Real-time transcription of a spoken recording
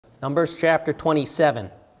Numbers chapter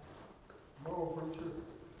 27.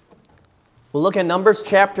 We'll look at Numbers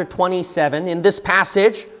chapter 27. In this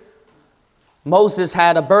passage, Moses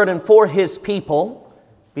had a burden for his people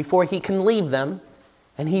before he can leave them.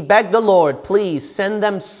 And he begged the Lord, please send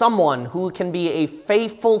them someone who can be a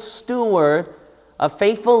faithful steward, a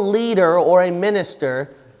faithful leader or a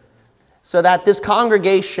minister, so that this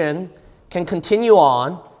congregation can continue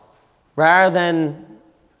on rather than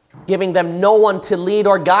giving them no one to lead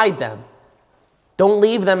or guide them. Don't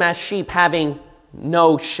leave them as sheep having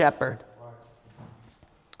no shepherd.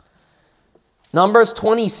 Numbers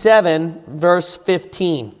 27, verse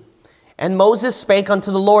 15. And Moses spake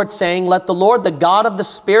unto the Lord, saying, let the Lord, the God of the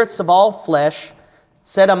spirits of all flesh,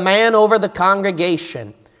 set a man over the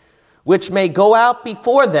congregation, which may go out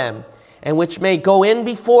before them, and which may go in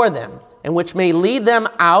before them, and which may lead them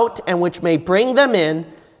out, and which may bring them in,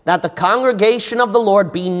 that the congregation of the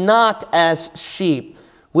Lord be not as sheep,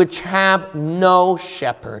 which have no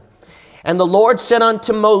shepherd. And the Lord said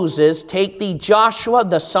unto Moses, take thee Joshua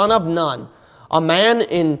the son of Nun, a man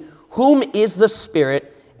in whom is the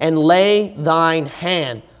Spirit, and lay thine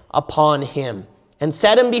hand upon him, and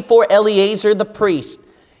set him before Eleazar the priest,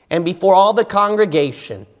 and before all the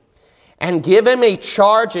congregation, and give him a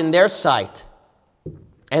charge in their sight.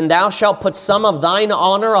 And thou shalt put some of thine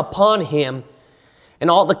honor upon him, and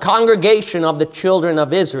all the congregation of the children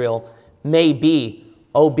of Israel may be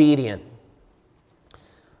obedient.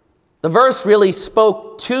 The verse really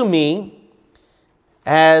spoke to me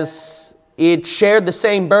as it shared the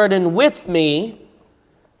same burden with me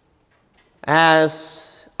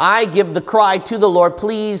as I give the cry to the Lord,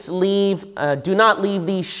 please do not leave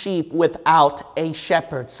these sheep without a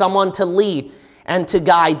shepherd, someone to lead and to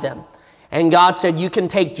guide them. And God said, you can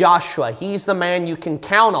take Joshua. He's the man you can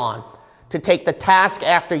count on to take the task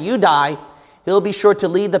after you die. He'll be sure to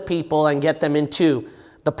lead the people and get them into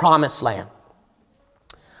the promised land.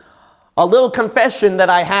 A little confession that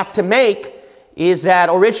I have to make is that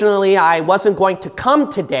originally I wasn't going to come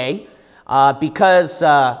today because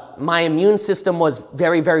my immune system was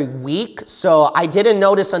very, very weak. So I didn't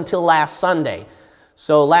notice until last Sunday.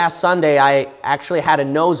 So last Sunday I actually had a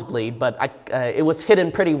nosebleed, but it was hidden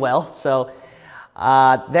pretty well. So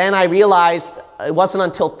then I realized it wasn't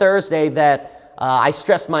until Thursday that I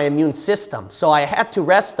stressed my immune system. So I had to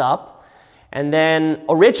rest up. And then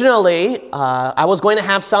originally I was going to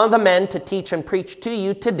have some of the men to teach and preach to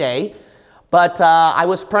you today. But I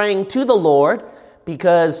was praying to the Lord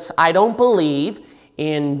because I don't believe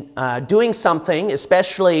in doing something,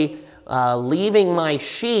 especially leaving my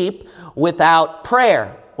sheep without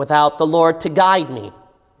prayer, without the Lord to guide me.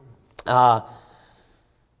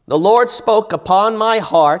 The Lord spoke upon my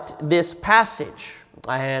heart this passage,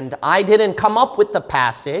 and I didn't come up with the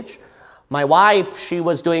passage. My wife, she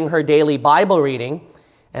was doing her daily Bible reading,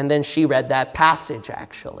 and then she read that passage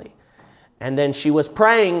actually. And then she was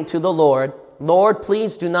praying to the Lord, Lord,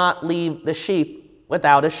 please do not leave the sheep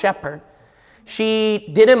without a shepherd. She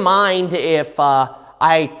didn't mind if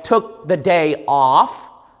I took the day off,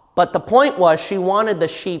 but the point was she wanted the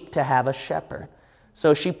sheep to have a shepherd.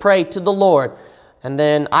 So she prayed to the Lord. And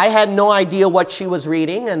then I had no idea what she was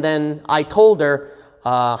reading. And then I told her,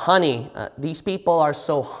 honey, these people are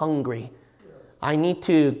so hungry. I need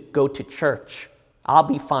to go to church. I'll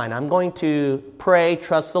be fine. I'm going to pray,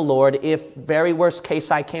 trust the Lord. If very worst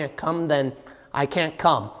case I can't come, then I can't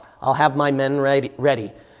come. I'll have my men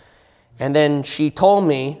ready. And then she told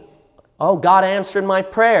me, oh, God answered my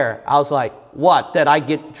prayer. I was like, what? That I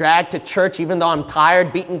get dragged to church even though I'm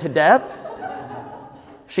tired, beaten to death?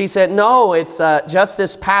 She said, no, it's just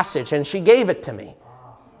this passage. And she gave it to me.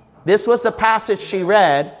 This was the passage she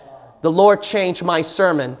read. The Lord changed my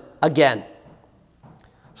sermon again.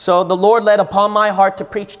 So the Lord led upon my heart to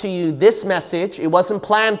preach to you this message. It wasn't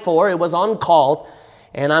planned for. It was uncalled.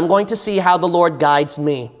 And I'm going to see how the Lord guides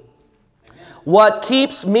me. What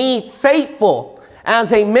keeps me faithful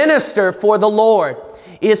as a minister for the Lord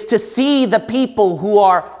is to see the people who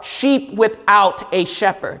are sheep without a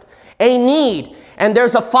shepherd, a need. And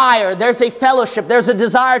there's a fire, there's a fellowship, there's a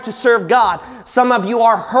desire to serve God. Some of you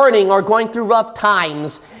are hurting or going through rough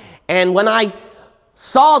times. And when I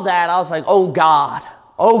saw that, I was like, oh God,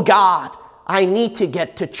 I need to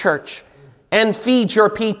get to church and feed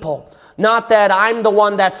your people. Not that I'm the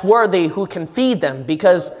one that's worthy who can feed them,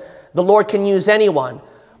 because the Lord can use anyone.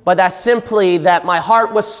 But that's simply that my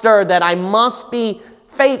heart was stirred that I must be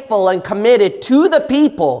faithful and committed to the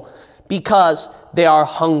people because they are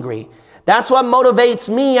hungry. That's what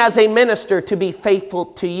motivates me as a minister to be faithful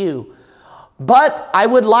to you. But I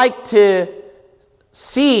would like to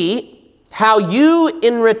see how you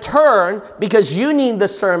in return, because you need the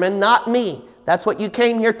sermon, not me. That's what you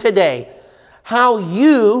came here today. How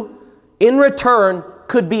you, in return,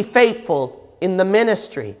 could be faithful in the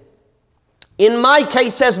ministry. In my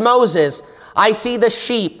case, says Moses, I see the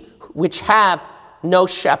sheep which have no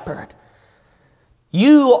shepherd.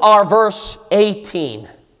 You are verse 18.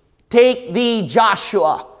 Take thee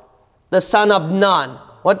Joshua, the son of Nun.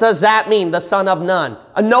 What does that mean, the son of Nun?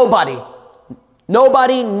 A nobody.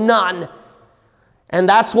 Nobody, none. And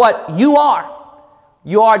that's what you are.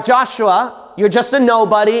 You are Joshua. You're just a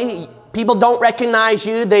nobody. People don't recognize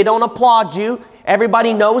you. They don't applaud you.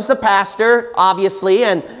 Everybody knows the pastor, obviously,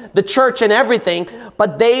 and the church and everything,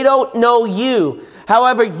 but they don't know you.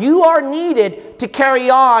 However, you are needed to carry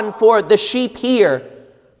on for the sheep here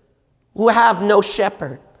who have no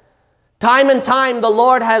shepherd. Time and time, the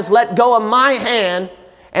Lord has let go of my hand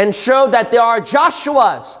and showed that there are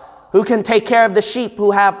Joshuas who can take care of the sheep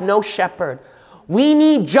who have no shepherd. We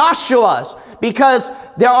need Joshuas because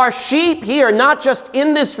there are sheep here, not just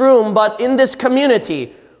in this room, but in this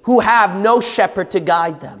community, who have no shepherd to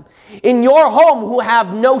guide them. In your home, who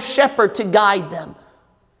have no shepherd to guide them.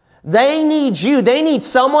 They need you. They need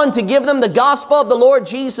someone to give them the gospel of the Lord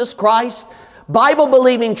Jesus Christ,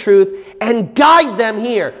 Bible-believing truth, and guide them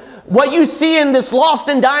here. What you see in this lost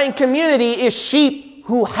and dying community is sheep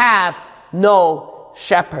who have no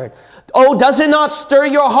shepherd. Oh, does it not stir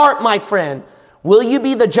your heart, my friend? Will you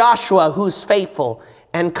be the Joshua who's faithful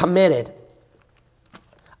and committed?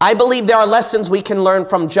 I believe there are lessons we can learn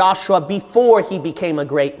from Joshua before he became a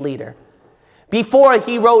great leader. Before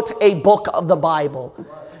he wrote a book of the Bible.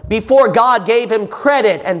 Before God gave him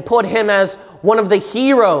credit and put him as one of the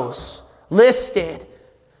heroes listed.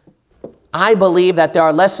 I believe that there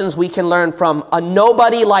are lessons we can learn from a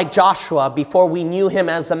nobody like Joshua before we knew him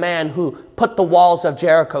as a man who put the walls of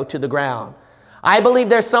Jericho to the ground. I believe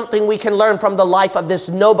there's something we can learn from the life of this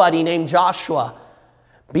nobody named Joshua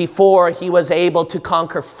before he was able to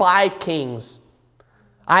conquer 5 kings.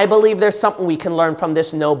 I believe there's something we can learn from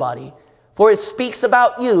this nobody. For it speaks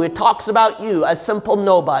about you. It talks about you, a simple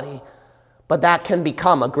nobody. But that can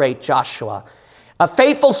become a great Joshua. A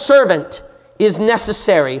faithful servant is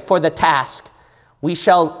necessary for the task. We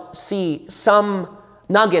shall see some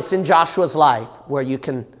nuggets in Joshua's life where you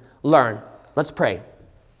can learn. Let's pray.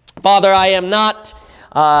 Father, I am not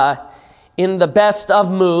in the best of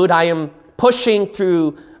mood. I am pushing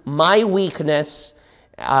through my weakness.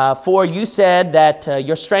 For you said that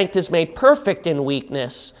your strength is made perfect in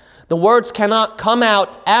weakness. The words cannot come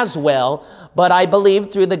out as well, but I believe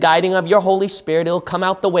through the guiding of your Holy Spirit, it will come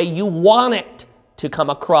out the way you want it to come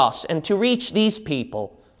across and to reach these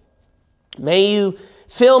people. May you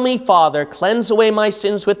fill me, Father, cleanse away my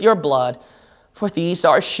sins with your blood, for these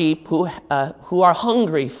are sheep who are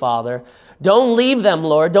hungry, Father. Don't leave them,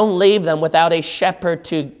 Lord. Don't leave them without a shepherd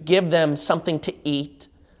to give them something to eat.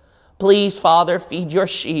 Please, Father, feed your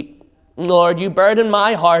sheep. Lord, you burden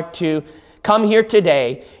my heart to come here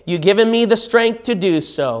today. You've given me the strength to do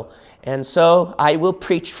so. And so I will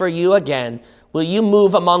preach for you again. Will you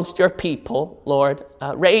move amongst your people, Lord?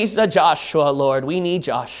 Raise a Joshua, Lord. We need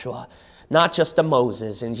Joshua, not just a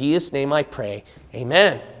Moses. In Jesus' name I pray.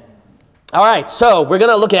 Amen. All right, so we're going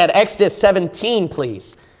to look at Exodus 17,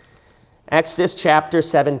 please. Exodus chapter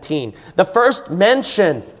 17. The first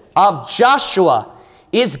mention of Joshua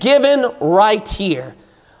is given right here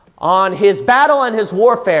on his battle and his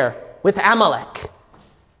warfare with Amalek.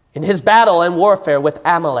 In his battle and warfare with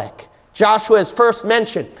Amalek, Joshua is first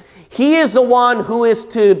mentioned. He is the one who is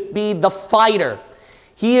to be the fighter.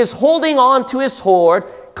 He is holding on to his sword,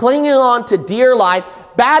 clinging on to dear life,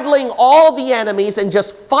 battling all the enemies and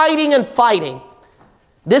just fighting and fighting.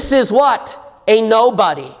 This is what? A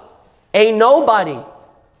nobody. A nobody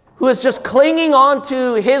who is just clinging on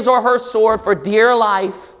to his or her sword for dear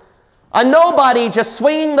life. A nobody just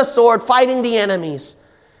swinging the sword, fighting the enemies.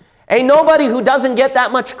 A nobody who doesn't get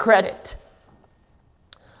that much credit.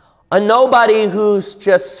 A nobody who's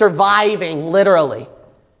just surviving, literally,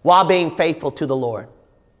 while being faithful to the Lord.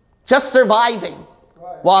 Just surviving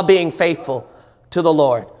while being faithful to the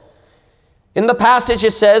Lord. In the passage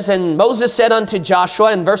it says, and Moses said unto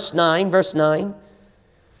Joshua in verse 9,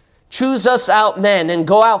 choose us out men and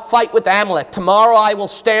go out fight with Amalek. Tomorrow I will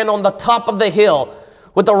stand on the top of the hill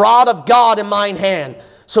with the rod of God in mine hand.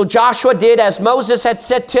 So Joshua did as Moses had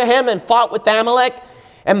said to him and fought with Amalek.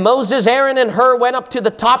 And Moses, Aaron, and Hur went up to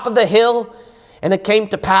the top of the hill. And it came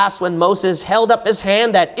to pass when Moses held up his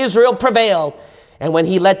hand that Israel prevailed. And when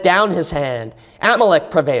he let down his hand,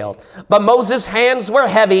 Amalek prevailed. But Moses' hands were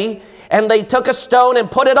heavy, and they took a stone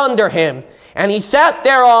and put it under him. And he sat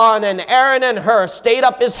thereon, and Aaron and Hur stayed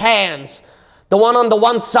up his hands, the one on the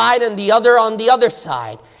one side and the other on the other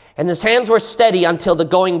side. and his hands were steady until the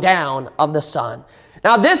going down of the sun.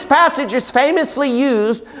 Now this passage is famously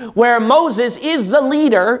used where Moses is the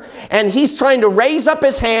leader and he's trying to raise up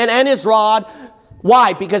his hand and his rod.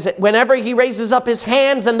 Why? Because whenever he raises up his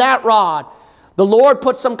hands and that rod, the Lord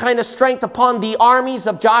puts some kind of strength upon the armies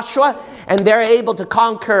of Joshua and they're able to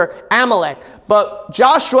conquer Amalek. But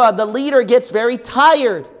Joshua, the leader, gets very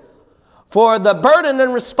tired. For the burden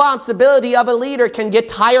and responsibility of a leader can get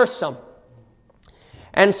tiresome.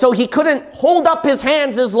 And so he couldn't hold up his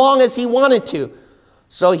hands as long as he wanted to.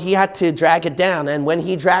 So he had to drag it down. And when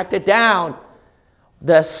he dragged it down,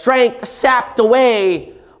 the strength sapped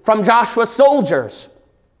away from Joshua's soldiers.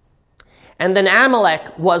 And then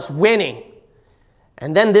Amalek was winning.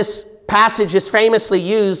 And then this passage is famously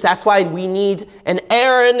used. That's why we need an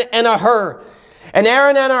Aaron and a Hur. An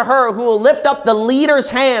Aaron and a Hur who will lift up the leader's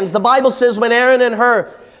hands. The Bible says when Aaron and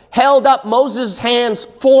Hur held up Moses' hands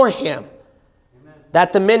for him,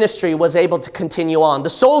 that the ministry was able to continue on. The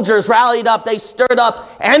soldiers rallied up. They stirred up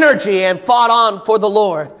energy and fought on for the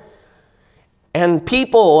Lord. And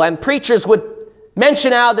people and preachers would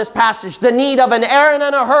mention out of this passage the need of an Aaron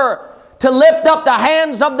and a Hur to lift up the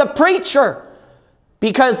hands of the preacher,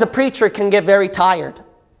 because the preacher can get very tired.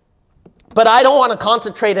 But I don't want to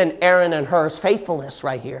concentrate on Aaron and Hur's faithfulness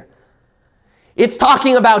right here. It's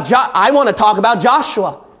talking about, I want to talk about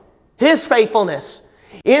Joshua, his faithfulness.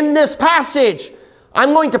 In this passage,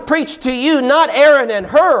 I'm going to preach to you not Aaron and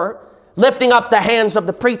Hur lifting up the hands of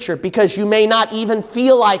the preacher, because you may not even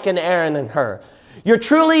feel like an Aaron and Hur. You're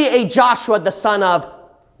truly a Joshua, the son of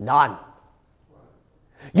Nun.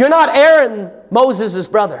 You're not Aaron, Moses'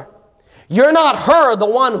 brother. You're not Hur, the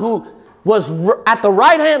one who was at the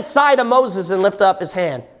right-hand side of Moses and lifted up his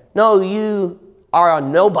hand. No, you are a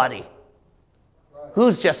nobody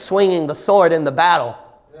who's just swinging the sword in the battle.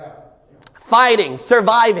 Fighting,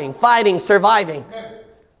 surviving, fighting, surviving.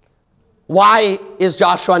 Why is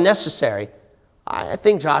Joshua necessary? I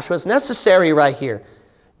think Joshua is necessary right here.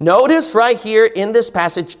 Notice right here in this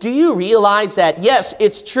passage, do you realize that, yes,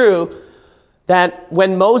 it's true that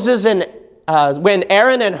when when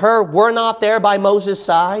Aaron and Hur were not there by Moses'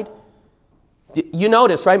 side, you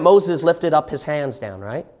notice, right? Moses lifted up his hands down,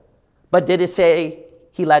 right? But did it say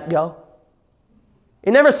he let go?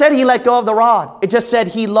 It never said he let go of the rod. It just said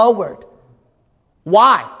he lowered.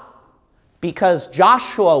 Why? Because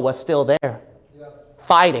Joshua was still there,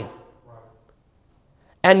 fighting.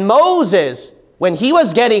 And Moses, when he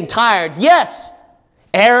was getting tired, yes,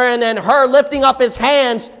 Aaron and Hur lifting up his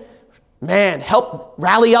hands, man, helped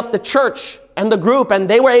rally up the church and the group, and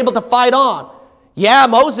they were able to fight on. Yeah,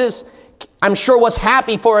 Moses, I'm sure, was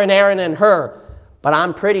happy for an Aaron and Hur, but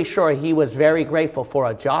I'm pretty sure he was very grateful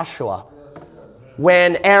for a Joshua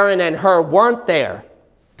when Aaron and Hur weren't there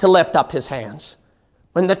to lift up his hands.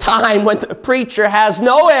 When the preacher has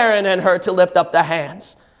no Aaron and Hur to lift up the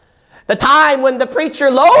hands. The time when the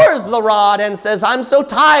preacher lowers the rod and says, I'm so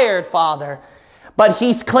tired, Father. But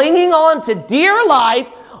he's clinging on to dear life,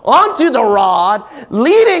 onto the rod,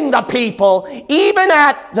 leading the people, even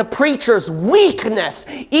at the preacher's weakness,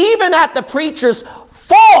 even at the preacher's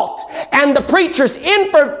fault and the preacher's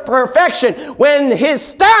imperfection. When his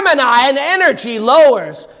stamina and energy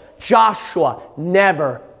lowers, Joshua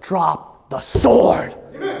never dropped the sword.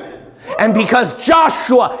 And because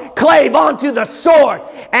Joshua clave onto the sword,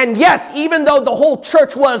 and yes, even though the whole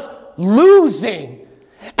church was losing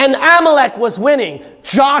and Amalek was winning,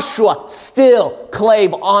 Joshua still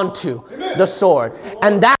clave onto the sword.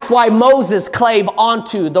 And that's why Moses clave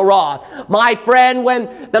onto the rod. My friend,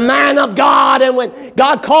 when the man of God and when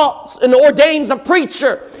God calls and ordains a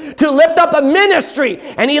preacher to lift up a ministry,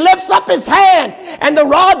 and he lifts up his hand and the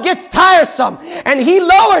rod gets tiresome and he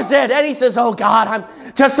lowers it and he says, oh God,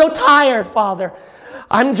 I'm just so tired, Father.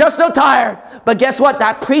 I'm just so tired. But guess what?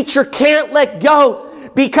 That preacher can't let go,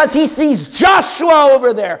 because he sees Joshua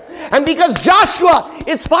over there. And because Joshua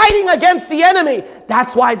is fighting against the enemy,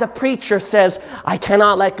 that's why the preacher says, I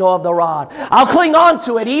cannot let go of the rod. I'll cling on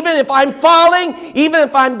to it. Even if I'm falling, even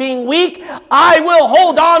if I'm being weak, I will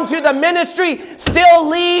hold on to the ministry, still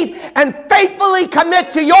lead, and faithfully commit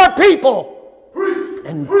to your people.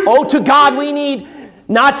 And oh, to God, we need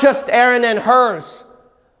not just Aaron and Hur's,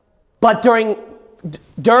 but during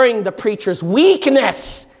the preacher's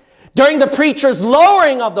weakness, during the preacher's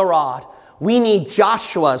lowering of the rod, we need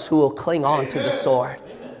Joshuas who will cling on to the sword.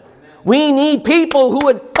 We need people who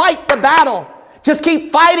would fight the battle. Just keep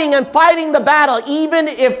fighting and fighting the battle, even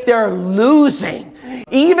if they're losing.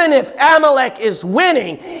 Even if Amalek is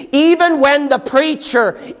winning, even when the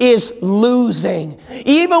preacher is losing,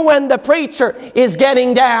 even when the preacher is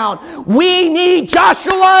getting down, we need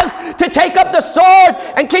Joshua's to take up the sword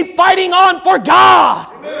and keep fighting on for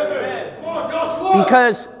God. Amen.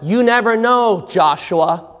 Because you never know,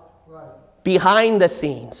 Joshua, behind the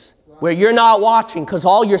scenes, where you're not watching, because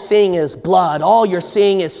all you're seeing is blood. All you're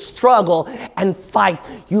seeing is struggle and fight.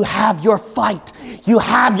 You have your fight. You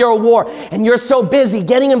have your war. And you're so busy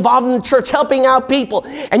getting involved in the church, helping out people.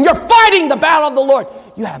 And you're fighting the battle of the Lord.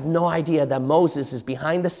 You have no idea that Moses is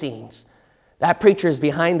behind the scenes. That preacher is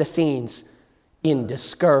behind the scenes in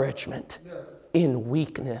discouragement, in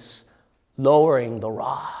weakness, lowering the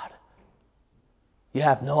rod. You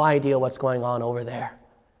have no idea what's going on over there.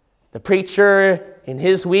 The preacher, in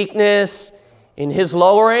his weakness, in his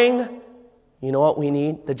lowering, you know what we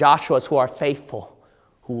need? The Joshuas who are faithful,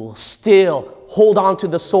 who will still hold on to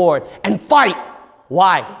the sword and fight.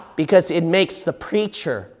 Why? Because it makes the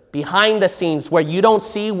preacher behind the scenes, where you don't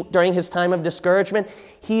see during his time of discouragement,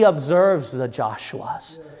 he observes the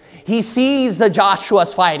Joshuas. He sees the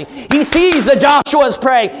Joshuas fighting. He sees the Joshuas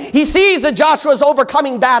praying. He sees the Joshuas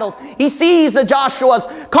overcoming battles. He sees the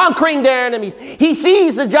Joshuas conquering their enemies. He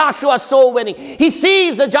sees the Joshuas soul winning. He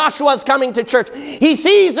sees the Joshuas coming to church. He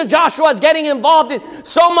sees the Joshuas getting involved in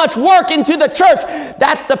so much work into the church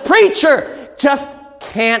that the preacher just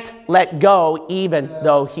can't let go, even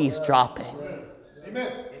though he's dropping.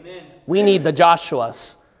 Amen. We need the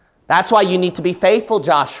Joshuas. That's why you need to be faithful,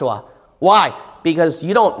 Joshua. Why? Because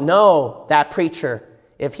you don't know that preacher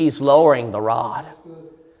if he's lowering the rod.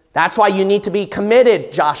 That's why you need to be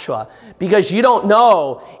committed, Joshua, because you don't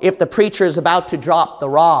know if the preacher is about to drop the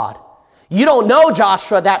rod. You don't know,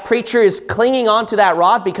 Joshua, that preacher is clinging onto that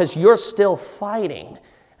rod because you're still fighting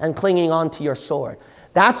and clinging onto your sword.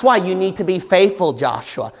 That's why you need to be faithful,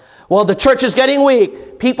 Joshua. Well, the church is getting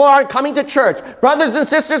weak. People aren't coming to church. Brothers and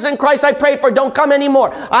sisters in Christ I pray for don't come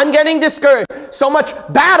anymore. I'm getting discouraged. So much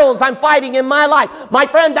battles I'm fighting in my life. My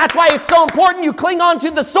friend, that's why it's so important you cling on to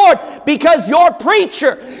the sword, because your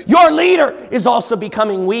preacher, your leader is also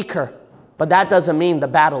becoming weaker. But that doesn't mean the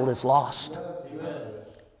battle is lost.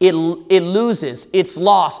 It loses. It's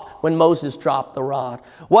lost when Moses dropped the rod.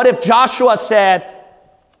 What if Joshua said,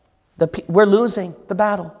 we're losing the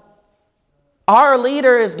battle. Our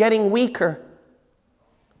leader is getting weaker,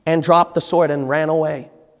 and dropped the sword and ran away?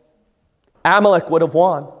 Amalek would have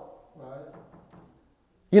won.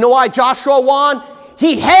 You know why Joshua won?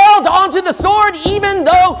 He held onto the sword even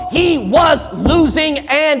though he was losing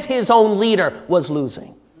and his own leader was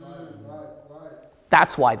losing.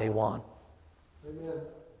 That's why they won.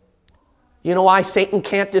 You know why Satan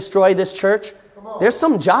can't destroy this church? There's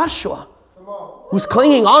some Joshua who's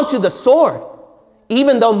clinging onto the sword.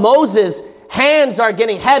 Even though Moses' hands are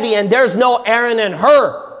getting heavy and there's no Aaron and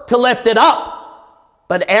Hur to lift it up.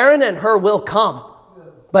 But Aaron and Hur will come.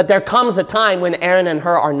 But there comes a time when Aaron and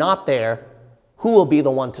Hur are not there. Who will be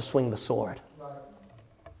the one to swing the sword?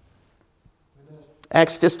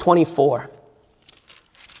 Exodus 24.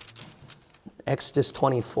 Exodus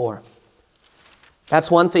 24. That's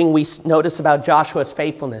one thing we notice about Joshua's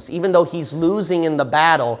faithfulness. Even though he's losing in the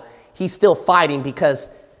battle, he's still fighting because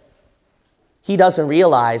he doesn't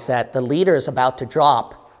realize that the leader is about to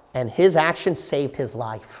drop, and his action saved his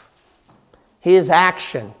life. His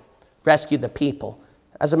action rescued the people.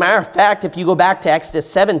 As a matter of fact, if you go back to Exodus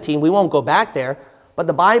 17, we won't go back there, but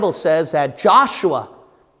the Bible says that Joshua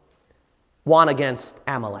won against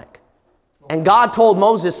Amalek. And God told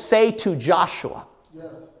Moses, say to Joshua.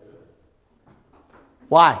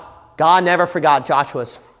 Why? God never forgot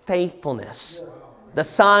Joshua's faithfulness. The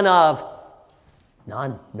son of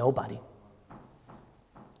nobody.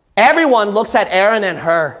 Everyone looks at Aaron and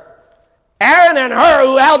Hur. Aaron and Hur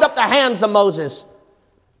who held up the hands of Moses.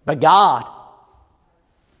 But God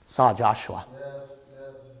saw Joshua.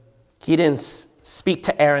 He didn't speak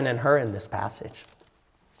to Aaron and Hur in this passage.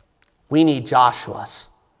 We need Joshuas.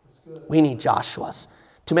 We need Joshuas.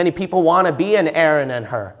 Too many people want to be an Aaron and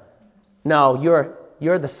Hur. No,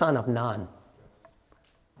 you're the son of none.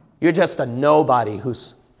 You're just a nobody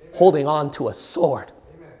who's holding on to a sword.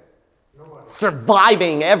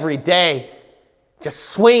 Surviving every day, just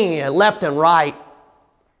swinging it left and right,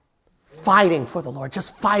 fighting for the Lord,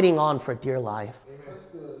 just fighting on for dear life.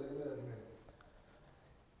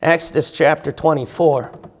 Exodus chapter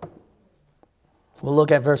 24. We'll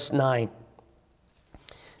look at verse 9.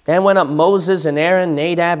 Then went up Moses and Aaron,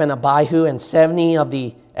 Nadab and Abihu, and 70 of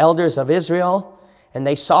the elders of Israel, and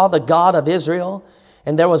they saw the God of Israel.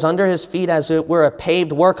 And there was under his feet as it were a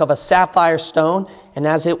paved work of a sapphire stone, and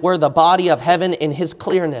as it were the body of heaven in his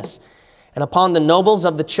clearness. And upon the nobles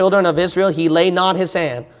of the children of Israel he laid not his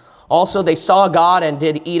hand. Also they saw God and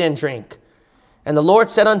did eat and drink. And the Lord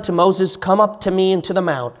said unto Moses, come up to me into the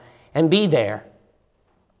mount and be there.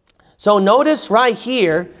 So notice right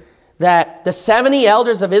here that the 70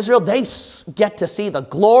 elders of Israel, they get to see the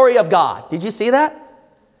glory of God. Did you see that?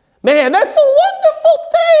 Man, that's a wonderful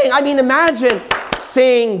thing. I mean, imagine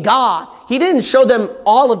seeing God. He didn't show them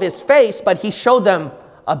all of his face, but he showed them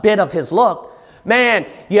a bit of his look. Man,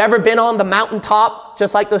 you ever been on the mountaintop,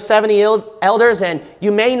 just like those 70 elders, and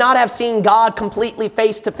you may not have seen God completely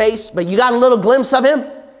face to face, but you got a little glimpse of him,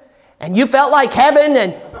 and you felt like heaven,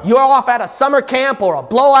 and you're off at a summer camp or a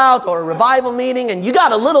blowout or a revival meeting, and you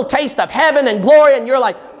got a little taste of heaven and glory, and you're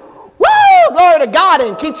like, woo, glory to God,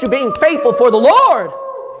 and it keeps you being faithful for the Lord.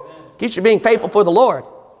 Keeps you being faithful for the Lord.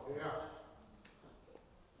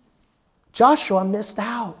 Joshua missed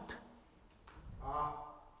out.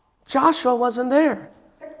 Joshua wasn't there.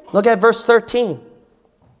 Look at verse 13.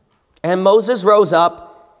 And Moses rose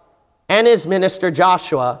up, and his minister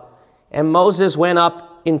Joshua, and Moses went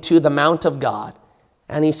up into the mount of God.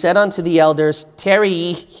 And he said unto the elders, tarry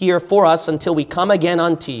ye here for us until we come again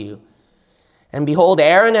unto you. And behold,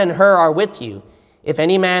 Aaron and Hur are with you. If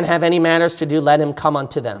any man have any matters to do, let him come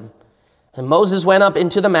unto them. And Moses went up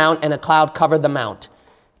into the mount, and a cloud covered the mount.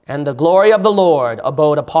 And the glory of the Lord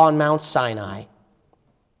abode upon Mount Sinai.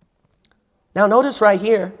 Now notice right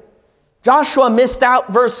here, Joshua missed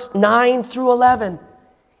out verse 9 through 11.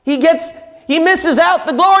 He misses out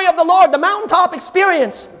the glory of the Lord, the mountaintop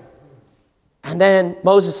experience. And then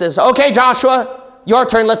Moses says, okay, Joshua, your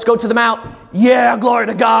turn. Let's go to the mount. Yeah, glory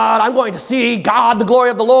to God. I'm going to see God, the glory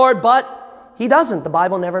of the Lord. But he doesn't. The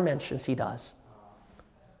Bible never mentions he does.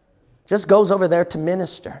 Just goes over there to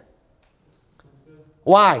minister.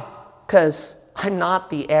 Why? Because I'm not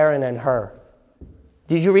the Aaron and Hur.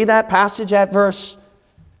 Did you read that passage at verse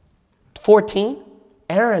 14?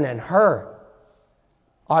 Aaron and Hur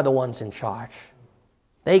are the ones in charge.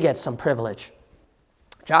 They get some privilege.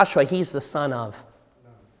 Joshua, he's the son of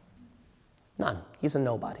none. He's a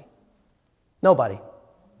nobody. Nobody.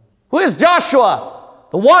 Who is Joshua?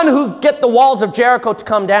 The one who get the walls of Jericho to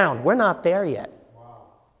come down. We're not there yet.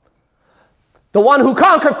 The one who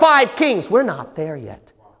conquered 5 kings. We're not there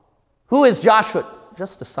yet. Who is Joshua?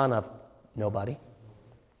 Just the son of nobody.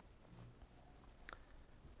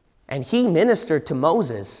 And he ministered to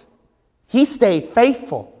Moses. He stayed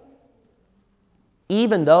faithful,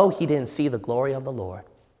 even though he didn't see the glory of the Lord.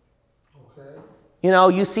 Okay. You know,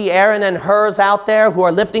 you see Aaron and Hur's out there who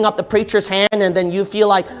are lifting up the preacher's hand, and then you feel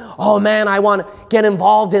like, oh man, I want to get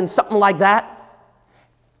involved in something like that.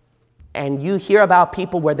 And you hear about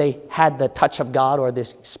people where they had the touch of God or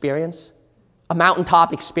this experience, a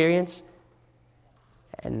mountaintop experience.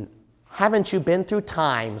 And haven't you been through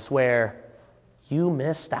times where you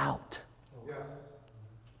missed out? Yes.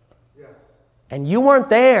 Yes. And you weren't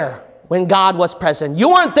there when God was present. You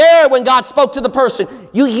weren't there when God spoke to the person.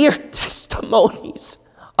 You hear testimonies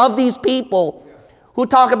of these people who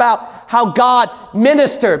talk about how God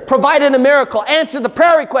ministered, provided a miracle, answered the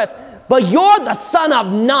prayer request. But you're the son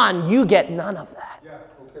of none. You get none of that. Yes.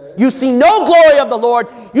 Okay. You see no glory of the Lord.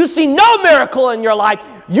 You see no miracle in your life.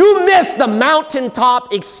 You miss the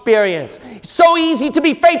mountaintop experience. It's so easy to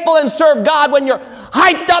be faithful and serve God when you're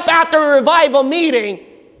hyped up after a revival meeting.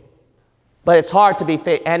 But it's hard to be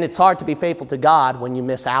faithful to God when you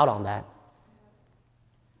miss out on that.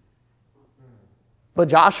 But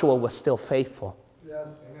Joshua was still faithful. Yes.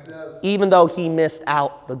 Yes. Even though he missed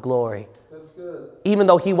out the glory. That's good. Even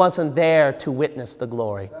though he wasn't there to witness the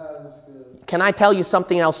glory. That is good. Can I tell you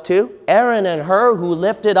something else too? Aaron and Hur, who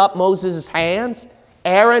lifted up Moses' hands,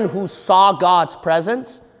 Aaron, who saw God's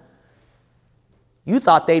presence, you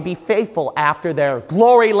thought they'd be faithful after their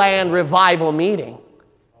Glory Land revival meeting.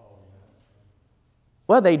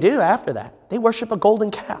 Well, they do after that. They worship a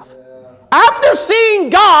golden calf. Yeah. After seeing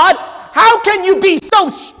God, how can you be so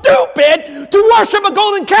stupid to worship a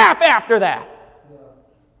golden calf after that? Yeah.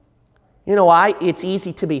 You know why? It's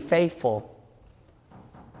easy to be faithful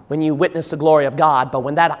when you witness the glory of God, but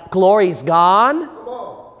when that glory's gone,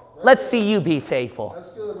 let's see you be faithful. That's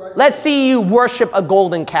good, right? Let's see you worship a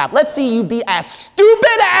golden calf. Let's see you be as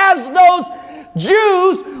stupid as those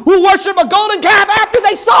Jews who worship a golden calf after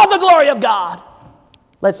they saw the glory of God.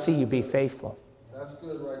 Let's see you be faithful. That's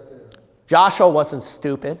good right there. Joshua wasn't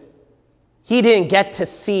stupid. He didn't get to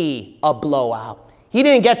see a blowout. He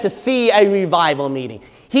didn't get to see a revival meeting.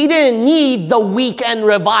 He didn't need the weekend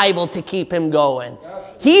revival to keep him going.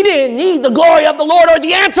 He didn't need the glory of the Lord or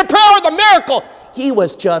the answer prayer or the miracle. He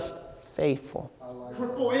was just faithful.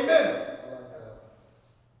 Triple amen.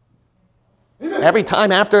 Every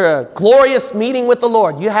time after a glorious meeting with the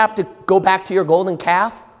Lord, you have to go back to your golden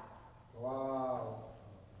calf? Wow.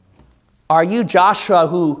 Are you Joshua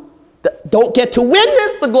who don't get to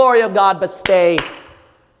witness the glory of God, but stay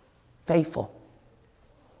faithful?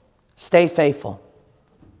 Stay faithful.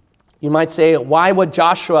 You might say, why would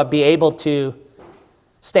Joshua be able to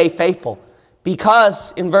stay faithful?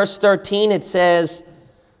 Because in verse 13 it says,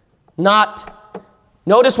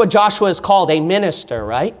 notice what Joshua is called, a minister,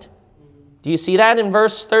 right? Do you see that in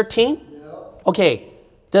verse 13? Yeah. Okay,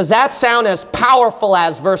 does that sound as powerful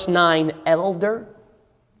as verse 9, elder?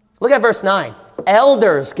 Look at verse 9.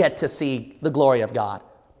 Elders get to see the glory of God,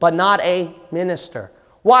 but not a minister.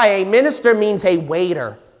 Why? A minister means a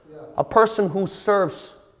waiter, a person who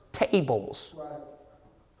serves tables. Right.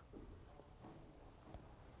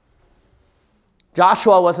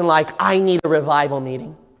 Joshua wasn't like, I need a revival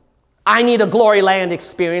meeting. I need a glory land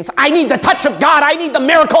experience. I need the touch of God. I need the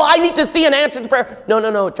miracle. I need to see an answered prayer.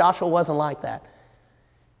 No. Joshua wasn't like that.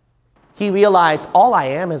 He realized, all I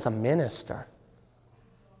am is a minister.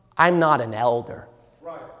 I'm not an elder.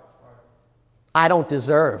 Right. I don't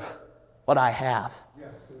deserve what I have.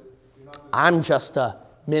 I'm just a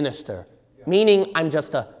minister, meaning I'm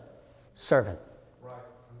just a servant.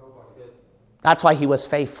 That's why he was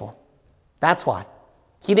faithful. That's why.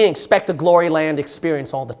 He didn't expect a glory land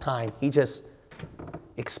experience all the time. He just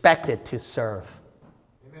expected to serve.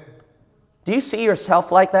 Amen. Do you see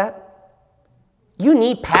yourself like that? You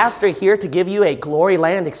need pastor here to give you a glory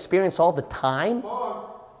land experience all the time?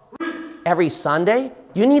 Every Sunday?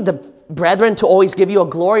 You need the brethren to always give you a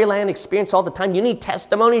glory land experience all the time. You need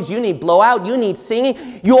testimonies. You need blowout. You need singing.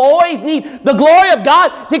 You always need the glory of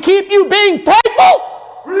God to keep you being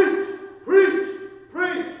faithful. Preach.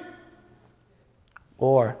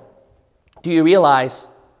 Or do you realize,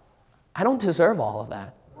 I don't deserve all of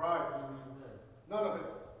that. Right. None of it.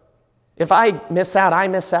 If I miss out, I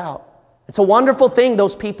miss out. It's a wonderful thing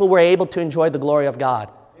those people were able to enjoy the glory of God.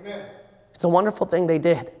 Amen. It's a wonderful thing they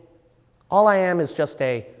did. All I am is just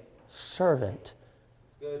a servant.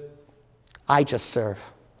 That's good. I just serve.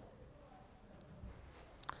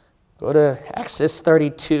 Go to Exodus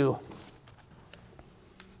 32.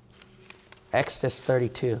 Exodus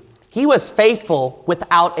 32. He was faithful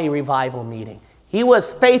without a revival meeting. He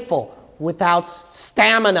was faithful without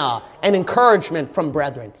stamina and encouragement from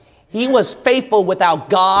brethren. He was faithful without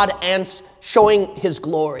God and showing his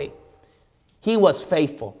glory. He was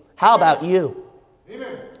faithful. How about you?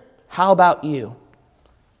 Amen. How about you?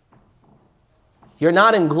 You're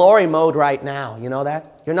not in glory mode right now. You know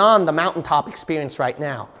that? You're not on the mountaintop experience right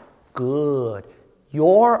now. Good.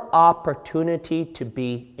 Your opportunity to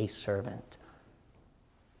be a servant.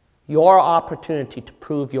 Your opportunity to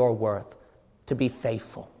prove your worth, to be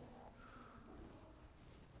faithful.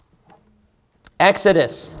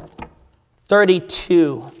 Exodus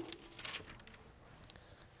 32.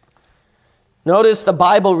 Notice the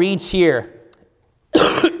Bible reads here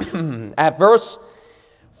at verse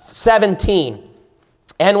 17.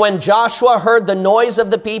 And when Joshua heard the noise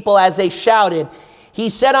of the people as they shouted, he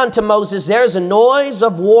said unto Moses, there's a noise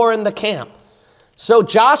of war in the camp. So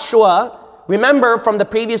Joshua, remember from the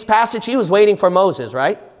previous passage, he was waiting for Moses,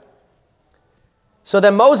 right? So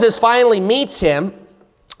then Moses finally meets him.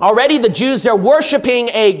 Already the Jews, they're worshiping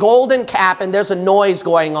a golden calf and there's a noise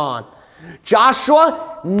going on.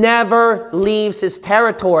 Joshua never leaves his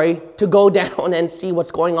territory to go down and see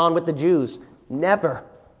what's going on with the Jews. Never.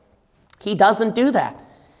 He doesn't do that.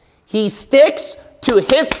 He sticks to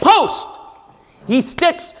his post. He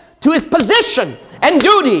sticks to his position and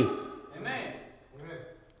duty. Amen.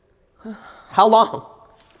 How long?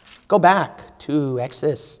 Go back to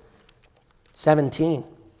Exodus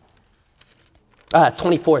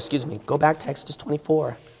 24, excuse me. Go back to Exodus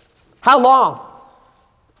 24. How long?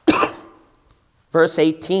 Verse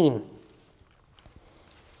 18.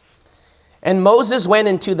 And Moses went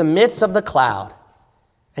into the midst of the cloud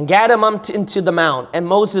and gat him up into the mount. And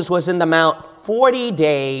Moses was in the mount 40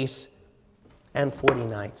 days and 40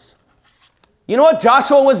 nights. You know what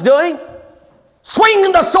Joshua was doing?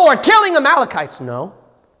 Swinging the sword, killing Amalekites. No.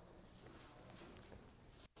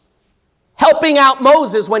 Helping out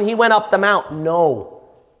Moses when he went up the mount. No.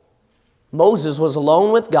 Moses was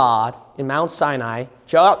alone with God in Mount Sinai.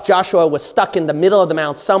 Joshua was stuck in the middle of the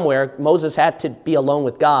mount somewhere. Moses had to be alone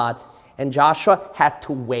with God. And Joshua had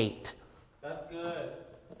to wait. That's good.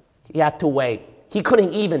 He had to wait. He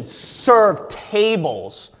couldn't even serve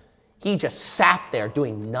tables. He just sat there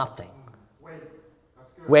doing nothing. Wait.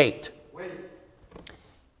 That's good. Wait. Wait.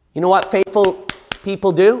 You know what faithful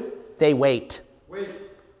people do? They wait. Wait.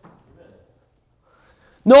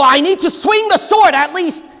 No, I need to swing the sword, at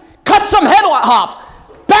least cut some head offs.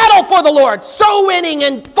 battle for the Lord, soul winning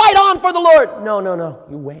and fight on for the Lord. No, no, no.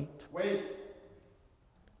 You wait. Wait.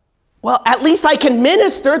 Well, at least I can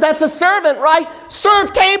minister. That's a servant, right?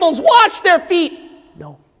 Serve tables, wash their feet.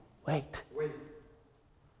 No, wait. Wait. You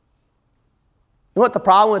know what the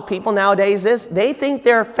problem with people nowadays is? They think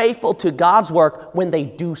they're faithful to God's work when they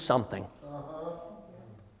do something.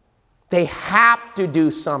 They have to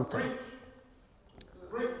do something.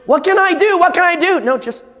 What can I do? What can I do? No,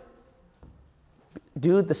 just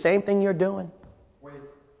do the same thing you're doing. Wait.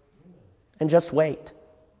 And just wait.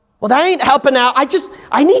 Well, that ain't helping out.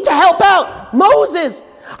 I need to help out Moses.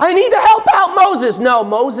 I need to help out Moses. No,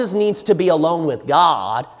 Moses needs to be alone with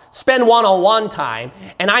God. Spend one-on-one time.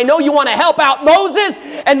 And I know you want to help out Moses,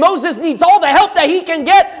 and Moses needs all the help that he can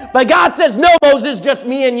get. But God says, no, Moses, just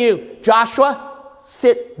me and you. Joshua,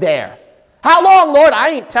 sit there. How long, Lord? I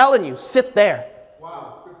ain't telling you. Sit there.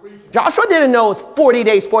 Wow. Good preaching. Joshua didn't know it was 40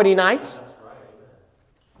 days, 40 nights.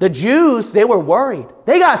 The Jews, they were worried.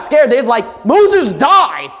 They got scared. They was like, Moses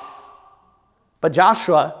died. But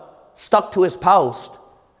Joshua stuck to his post.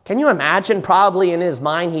 Can you imagine? Probably in his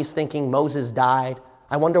mind, he's thinking, Moses died.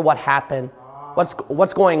 I wonder what happened.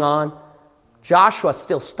 What's going on? Joshua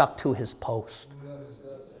still stuck to his post.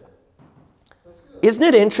 Isn't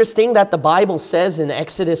it interesting that the Bible says in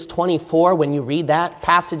Exodus 24, when you read that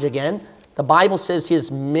passage again, the Bible says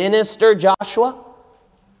his minister Joshua.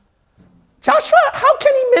 Joshua, how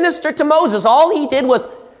can he minister to Moses? All he did was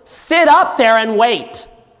sit up there and wait.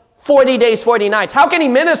 40 days, 40 nights. How can he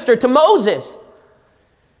minister to Moses?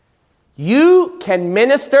 You can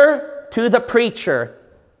minister to the preacher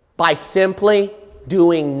by simply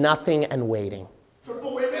doing nothing and waiting.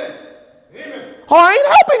 Amen. Amen. Oh, I ain't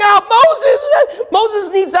helping out Moses. Moses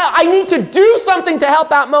needs that. I need to do something to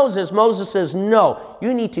help out Moses. Moses says, no,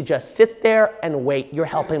 you need to just sit there and wait. You're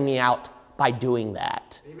helping me out by doing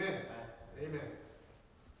that. Amen. Amen.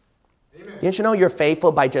 Amen. Didn't you know you're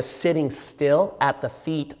faithful by just sitting still at the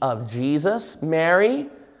feet of Jesus, Mary,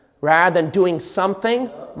 rather than doing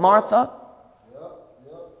something, Martha?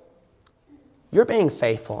 You're being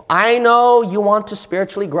faithful. I know you want to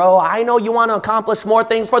spiritually grow. I know you want to accomplish more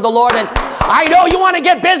things for the Lord. And I know you want to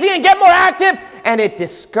get busy and get more active. And it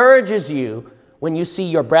discourages you when you see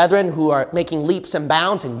your brethren who are making leaps and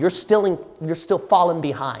bounds and you're still falling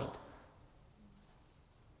behind.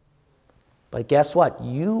 But guess what?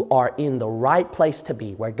 You are in the right place to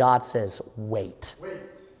be where God says, wait. Wait.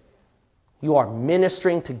 You are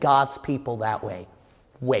ministering to God's people that way.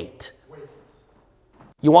 Wait. Wait.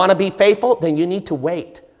 You want to be faithful? Then you need to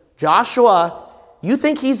wait. Joshua, you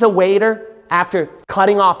think he's a waiter after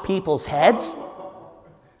cutting off people's heads?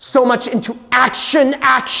 So much into action,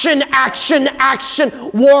 action, action,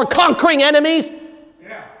 action, war, conquering enemies.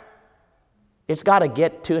 Yeah. It's got to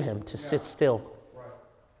get to him to sit still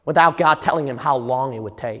without God telling him how long it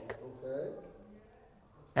would take. Okay.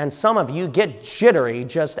 And some of you get jittery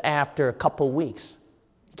just after a couple weeks.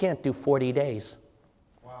 You can't do 40 days.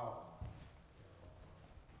 Wow.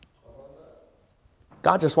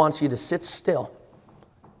 God just wants you to sit still.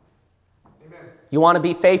 Amen. You want to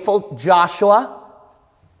be faithful, Joshua?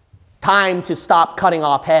 Time to stop cutting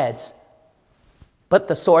off heads. Put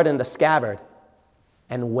the sword in the scabbard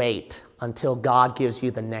and wait until God gives you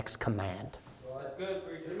the next command. That's good,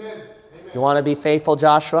 preacher. Amen. Amen. You want to be faithful,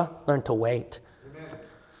 Joshua? Learn to wait. Amen.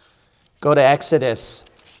 Go to Exodus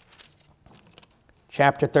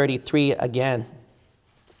chapter 33 again.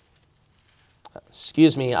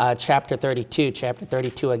 Excuse me, chapter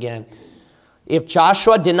 32 again. If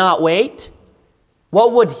Joshua did not wait,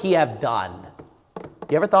 what would he have done?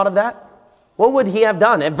 You ever thought of that? What would he have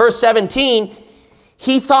done? At verse 17,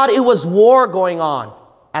 he thought it was war going on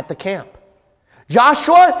at the camp.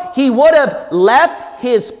 Joshua, he would have left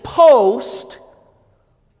his post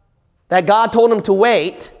that God told him to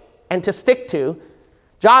wait and to stick to.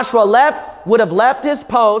 Joshua would have left his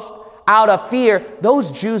post out of fear.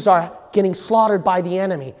 Those Jews are getting slaughtered by the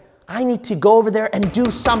enemy. I need to go over there and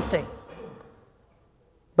do something.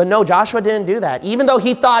 But no, Joshua didn't do that. Even though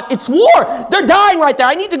he thought, it's war. They're dying right there.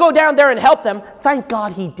 I need to go down there and help them. Thank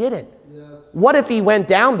God he didn't. Yes. What if he went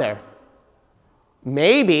down there?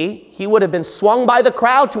 Maybe he would have been swung by the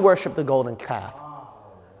crowd to worship the golden calf.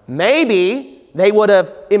 Maybe they would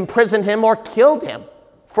have imprisoned him or killed him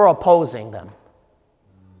for opposing them.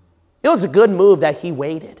 It was a good move that he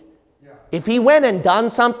waited. If he went and done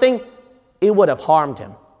something, it would have harmed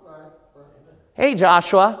him. Hey,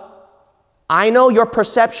 Joshua, I know your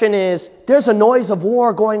perception is there's a noise of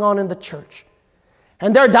war going on in the church.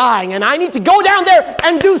 And they're dying, and I need to go down there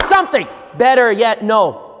and do something. Better yet,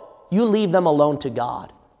 no. You leave them alone to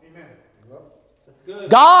God. Amen.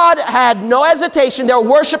 God had no hesitation. They were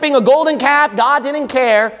worshiping a golden calf. God didn't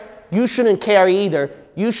care. You shouldn't care either.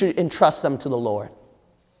 You should entrust them to the Lord.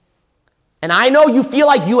 And I know you feel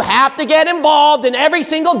like you have to get involved in every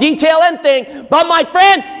single detail and thing. But my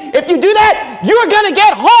friend, if you do that, you're going to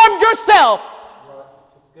get harmed yourself.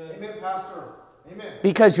 Amen, Pastor. Amen.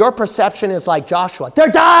 Because your perception is like Joshua. They're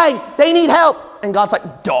dying. They need help. And God's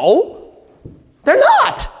like, no, they're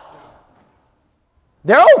not.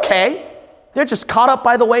 They're okay. They're just caught up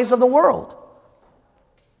by the ways of the world.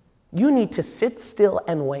 You need to sit still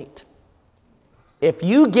and wait. If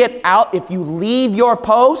you get out, if you leave your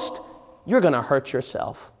post, you're going to hurt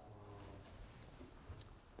yourself.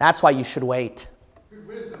 That's why you should wait.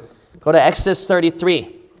 Go to Exodus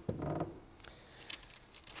 33.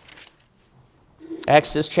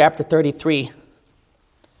 Exodus chapter 33.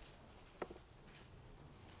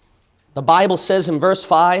 The Bible says in verse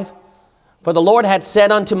 5, "For the Lord had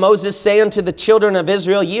said unto Moses, say unto the children of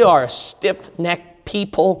Israel, ye are a stiff-necked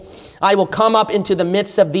people. I will come up into the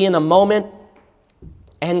midst of thee in a moment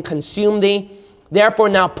and consume thee. Therefore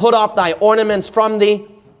now put off thy ornaments from thee,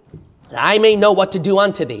 that I may know what to do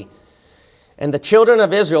unto thee. And the children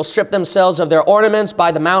of Israel stripped themselves of their ornaments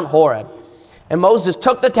by the Mount Horeb. And Moses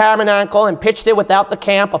took the tabernacle and pitched it without the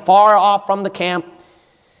camp, afar off from the camp,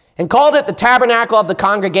 and called it the tabernacle of the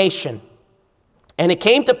congregation. And it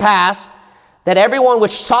came to pass that everyone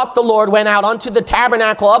which sought the Lord went out unto the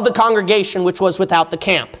tabernacle of the congregation, which was without the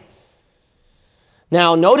camp."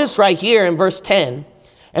 Now notice right here in verse 10,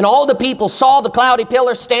 "And all the people saw the cloudy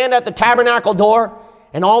pillar stand at the tabernacle door,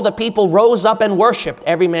 and all the people rose up and worshipped,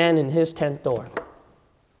 every man in his tent door."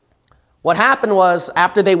 What happened was,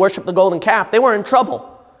 after they worshiped the golden calf, they were in trouble.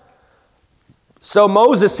 So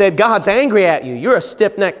Moses said, God's angry at you. You're a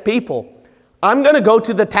stiff-necked people. I'm going to go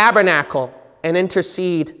to the tabernacle and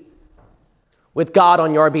intercede with God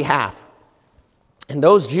on your behalf. And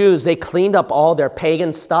those Jews, they cleaned up all their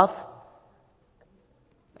pagan stuff.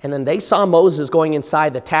 And then they saw Moses going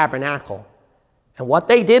inside the tabernacle. And what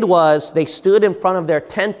they did was they stood in front of their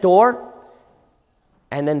tent door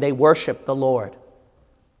and then they worshiped the Lord.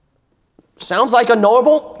 Sounds like a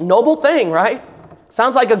noble thing, right?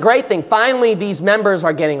 Sounds like a great thing. Finally, these members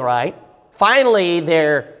are getting right. Finally,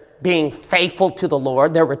 they're being faithful to the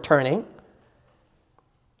Lord. They're returning.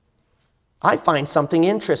 I find something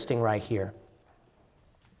interesting right here.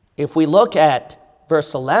 If we look at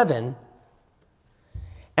verse 11,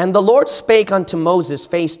 "And the Lord spake unto Moses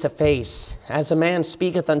face to face, as a man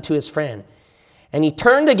speaketh unto his friend. And he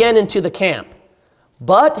turned again into the camp.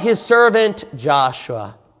 But his servant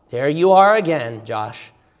Joshua," there you are again,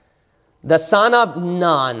 Josh, "the son of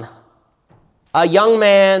Nun, a young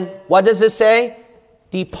man," what does it say?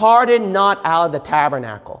 "Departed not out of the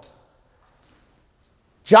tabernacle."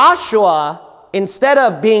 Joshua, instead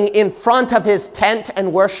of being in front of his tent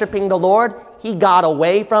and worshiping the Lord, he got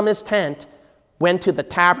away from his tent, went to the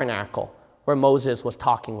tabernacle where Moses was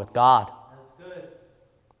talking with God. That's good.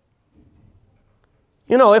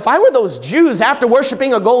 You know, if I were those Jews after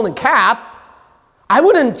worshiping a golden calf, I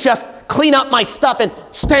wouldn't just clean up my stuff and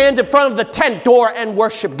stand in front of the tent door and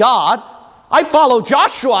worship God. I follow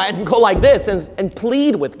Joshua and go like this and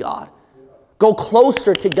plead with God. Go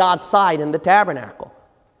closer to God's side in the tabernacle.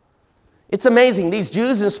 It's amazing. These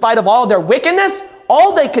Jews, in spite of all their wickedness,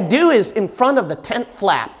 all they could do is in front of the tent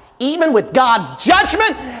flap. Even with God's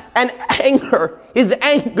judgment and anger, his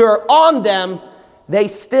anger on them, they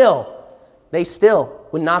still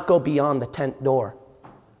would not go beyond the tent door.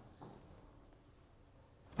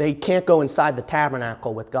 They can't go inside the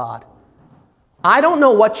tabernacle with God. I don't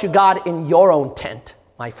know what you got in your own tent,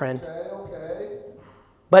 my friend. Okay.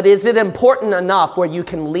 But is it important enough where you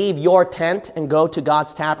can leave your tent and go to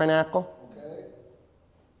God's tabernacle? Okay.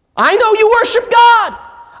 I know you worship God.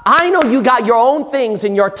 I know you got your own things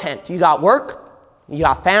in your tent. You got work, you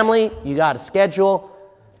got family, you got a schedule,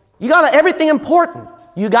 you got everything important.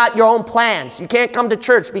 You got your own plans. You can't come to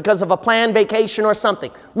church because of a planned vacation or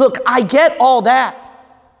something. Look, I get all that.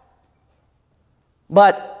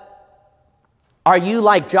 But are you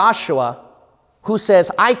like Joshua, who says,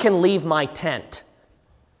 I can leave my tent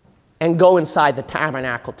and go inside the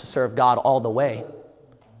tabernacle to serve God all the way?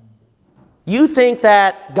 You think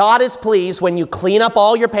that God is pleased when you clean up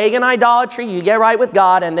all your pagan idolatry, you get right with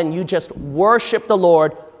God, and then you just worship the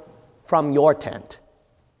Lord from your tent.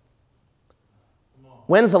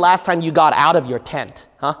 When's the last time you got out of your tent?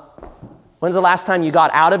 Huh? When's the last time you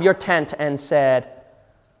got out of your tent and said,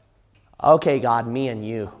 okay, God, me and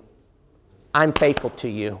you, I'm faithful to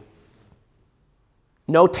you.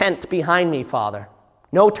 No tent behind me, Father.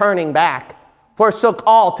 No turning back. Forsook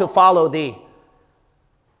all to follow thee.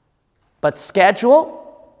 But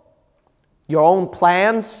schedule? your own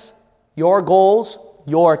plans, your goals,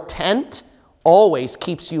 your tent always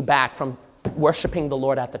keeps you back from worshiping the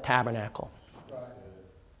Lord at the tabernacle.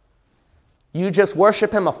 You just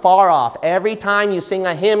worship him afar off. Every time you sing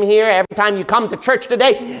a hymn here, every time you come to church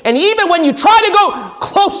today, and even when you try to go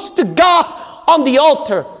close to God on the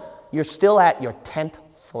altar, you're still at your tent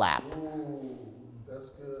flap. Ooh, that's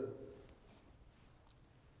good.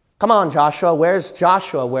 Come on, Joshua. Where's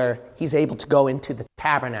Joshua where he's able to go into the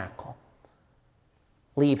tabernacle?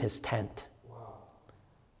 Leave his tent. Wow.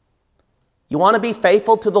 You want to be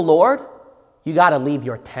faithful to the Lord? You got to leave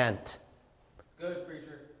your tent. Good,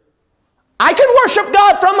 preacher. I can worship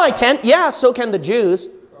God from my tent. Yeah, so can the Jews.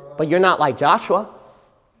 But you're not like Joshua.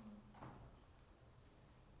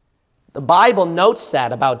 The Bible notes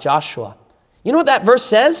that about Joshua. You know what that verse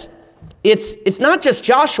says? It's not just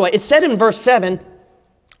Joshua. It said in verse 7,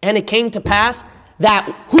 and it came to pass that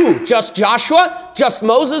who? Just Joshua? Just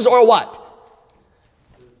Moses? Or what?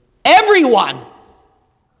 Everyone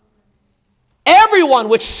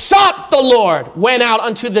which sought the Lord went out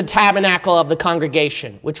unto the tabernacle of the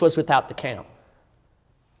congregation, which was without the camp.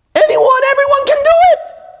 Everyone can do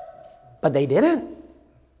it. But they didn't.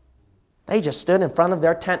 They just stood in front of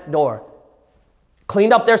their tent door,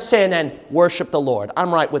 cleaned up their sin, and worshiped the Lord.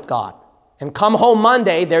 I'm right with God. And come home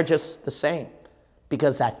Monday, they're just the same.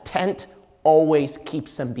 Because that tent always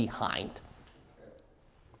keeps them behind.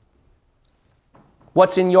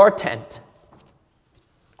 What's in your tent?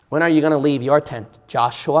 When are you going to leave your tent?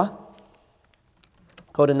 Joshua?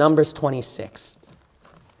 Go to Numbers 26.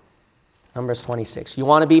 Numbers 26. You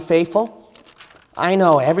want to be faithful? I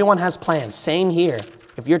know, everyone has plans. Same here.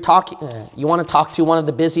 If you're talking, you want to talk to one of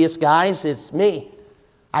the busiest guys, it's me.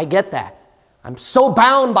 I get that. I'm so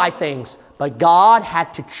bound by things. But God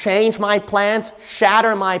had to change my plans,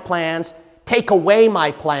 shatter my plans, take away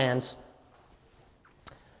my plans,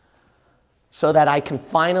 so that I can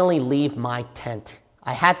finally leave my tent.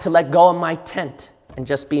 I had to let go of my tent and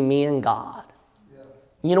just be me and God. Yeah.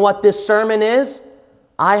 You know what this sermon is?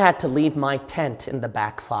 I had to leave my tent in the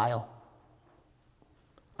back file.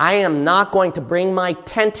 I am not going to bring my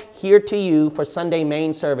tent here to you for Sunday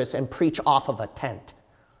main service and preach off of a tent.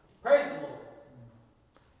 Praise the Lord.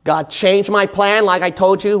 God changed my plan, like I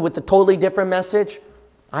told you, with a totally different message.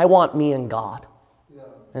 I want me and God. Yeah.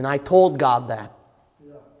 And I told God that.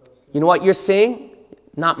 Yeah, you know what you're seeing?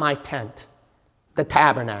 Not my tent. The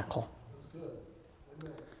tabernacle. That's good.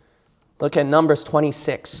 Amen. Look at Numbers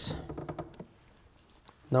 26.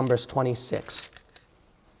 Numbers 26.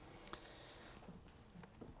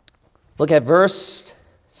 Look at verse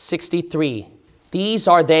 63. These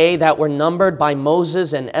are they that were numbered by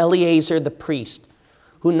Moses and Eleazar the priest,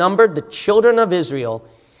 who numbered the children of Israel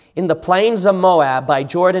in the plains of Moab by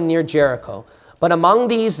Jordan near Jericho. But among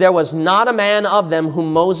these there was not a man of them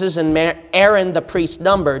whom Moses and Aaron the priest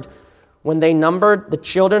numbered, when they numbered the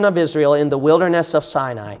children of Israel in the wilderness of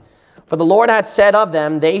Sinai. For the Lord had said of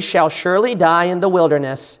them, they shall surely die in the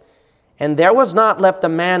wilderness. And there was not left a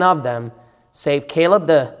man of them, save Caleb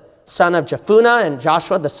the son of Jephunneh and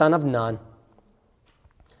Joshua the son of Nun.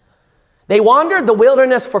 They wandered the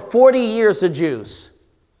wilderness for 40 years, the Jews.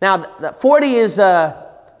 Now, 40 is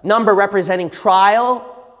a number representing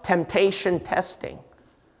trial, temptation, testing.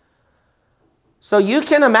 So you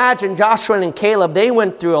can imagine Joshua and Caleb, they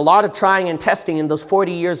went through a lot of trying and testing in those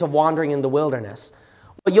 40 years of wandering in the wilderness.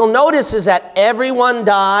 What you'll notice is that everyone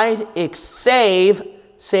died save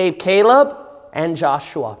Caleb and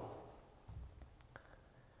Joshua.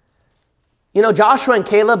 You know, Joshua and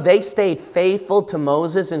Caleb, they stayed faithful to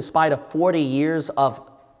Moses in spite of 40 years of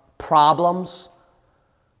problems,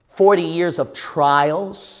 40 years of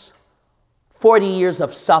trials, 40 years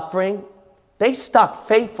of suffering. They stuck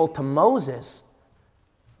faithful to Moses.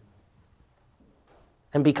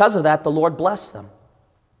 And because of that, the Lord blessed them.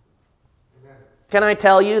 Amen. Can I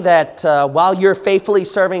tell you that while you're faithfully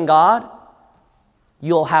serving God,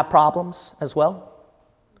 you'll have problems as well?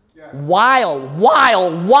 Yes.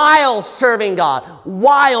 While serving God,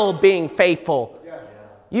 while being faithful, yes,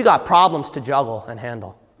 you got problems to juggle and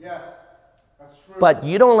handle. Yes, that's true. But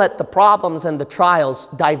you don't let the problems and the trials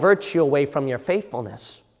divert you away from your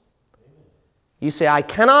faithfulness. You say, I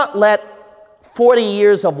cannot let 40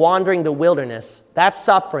 years of wandering the wilderness, that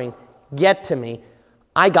suffering, get to me.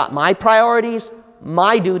 I got my priorities,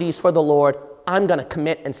 my duties for the Lord. I'm going to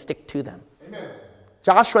commit and stick to them. Amen.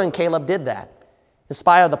 Joshua and Caleb did that, in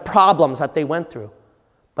spite of the problems that they went through.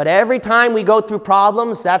 But every time we go through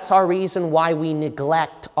problems, that's our reason why we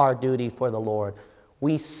neglect our duty for the Lord.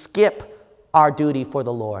 We skip our duty for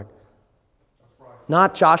the Lord. That's right.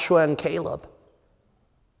 Not Joshua and Caleb.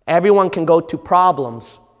 Everyone can go to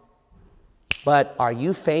problems, but are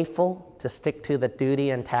you faithful to stick to the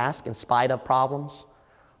duty and task in spite of problems?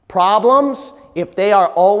 Problems, if they are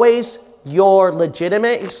always your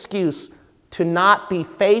legitimate excuse to not be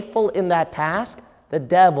faithful in that task, the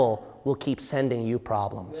devil will keep sending you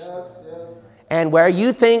problems. And where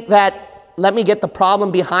you think that, let me get the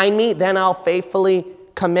problem behind me, then I'll faithfully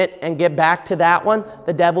commit and get back to that one,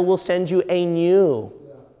 the devil will send you a new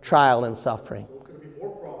trial and suffering.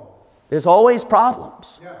 There's always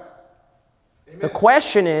problems. The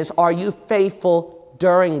question is, are you faithful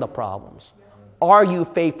during the problems? Are you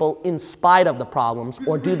faithful in spite of the problems,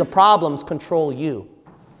 or do the problems control you?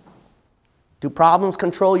 Do problems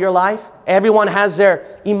control your life? Everyone has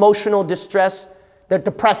their emotional distress, their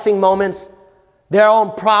depressing moments, their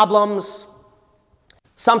own problems,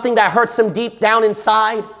 something that hurts them deep down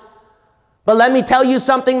inside. But let me tell you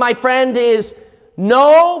something, my friend, is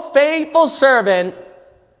no faithful servant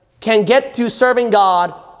can get to serving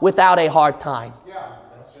God without a hard time. Yeah,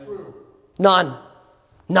 that's true. None.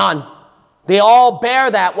 None. They all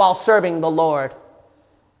bear that while serving the Lord.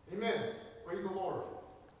 Amen. Praise the Lord.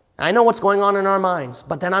 I know what's going on in our minds,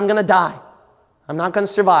 but then I'm going to die. I'm not going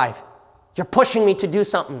to survive. You're pushing me to do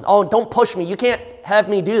something. Oh, don't push me. You can't have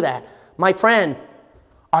me do that. My friend,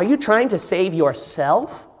 are you trying to save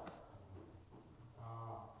yourself?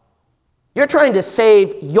 You're trying to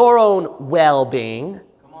save your own well-being,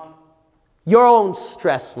 your own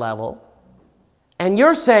stress level. And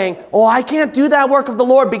you're saying, oh, I can't do that work of the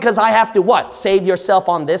Lord because I have to what? Save yourself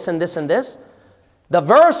on this and this and this? The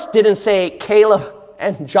verse didn't say Caleb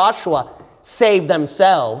and Joshua saved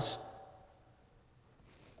themselves.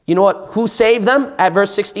 You know what? Who saved them at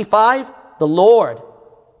verse 65? The Lord.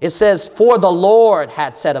 It says, for the Lord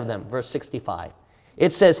had said of them, verse 65.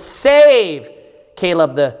 It says, save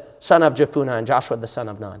Caleb the son of Jephunneh and Joshua the son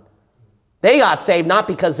of Nun. They got saved not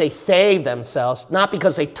because they saved themselves, not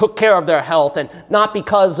because they took care of their health, and not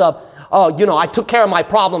because of, oh, you know, I took care of my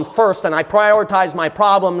problems first and I prioritized my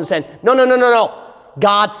problems. And no.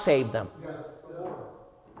 God saved them.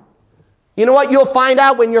 You know what you'll find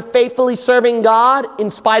out when you're faithfully serving God in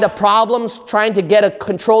spite of problems trying to get a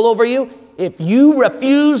control over you? If you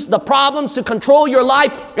refuse the problems to control your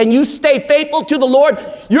life and you stay faithful to the Lord,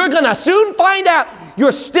 you're going to soon find out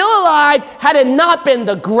you're still alive had it not been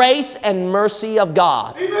the grace and mercy of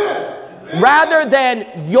God. Amen. Rather than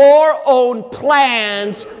your own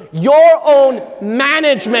plans, your own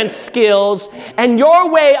management skills, and your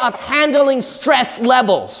way of handling stress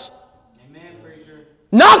levels. Amen, preacher.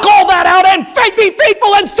 Knock all that out and be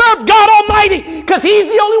faithful and serve God Almighty, because He's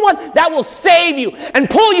the only one that will save you and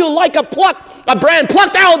pull you like a brand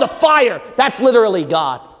plucked out of the fire. That's literally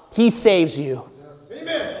God. He saves you.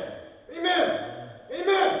 Amen. Amen.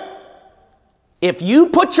 Amen. If you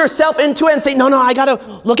put yourself into it and say, no, I got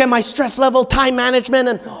to look at my stress level, time management,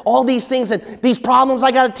 and all these things, and these problems I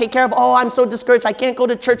got to take care of. Oh, I'm so discouraged. I can't go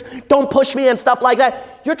to church. Don't push me and stuff like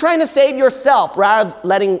that. You're trying to save yourself rather than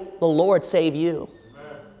letting the Lord save you.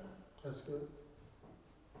 Amen. That's good.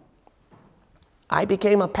 I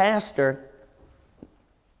became a pastor.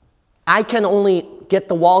 I can only get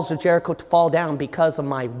the walls of Jericho to fall down because of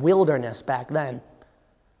my wilderness back then.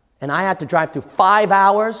 And I had to drive through 5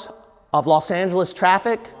 hours of Los Angeles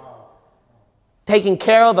traffic, taking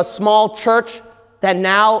care of a small church that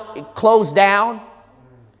now closed down.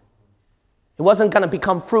 It wasn't going to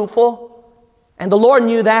become fruitful. And the Lord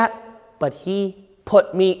knew that, but He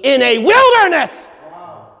put me in a wilderness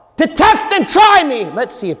to test and try me.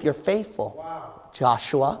 Let's see if you're faithful.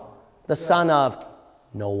 Joshua, the son of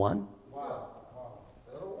no one.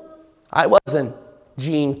 I wasn't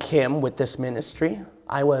Gene Kim with this ministry.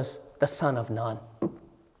 I was the son of none.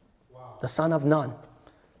 The son of none.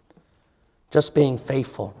 Just being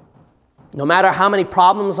faithful. No matter how many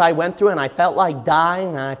problems I went through and I felt like dying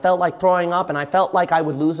and I felt like throwing up and I felt like I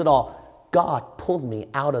would lose it all, God pulled me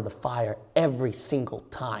out of the fire every single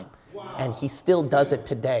time. And He still does it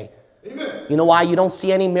today. Amen. You know why you don't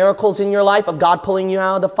see any miracles in your life of God pulling you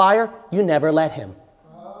out of the fire? You never let Him.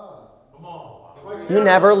 You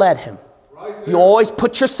never let Him. You always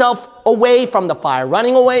put yourself away from the fire,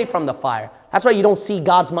 running away from the fire. That's why you don't see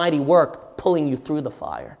God's mighty work pulling you through the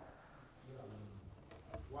fire.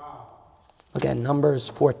 Look at Numbers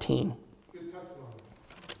 14.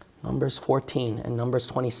 Numbers 14 and Numbers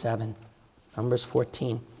 27. Numbers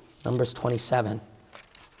 14, Numbers 27.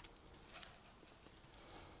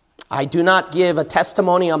 I do not give a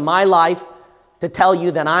testimony of my life to tell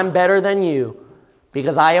you that I'm better than you,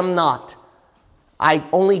 because I am not. I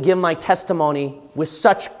only give my testimony with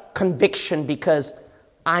such conviction because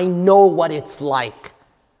I know what it's like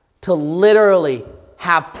to literally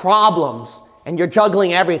have problems and you're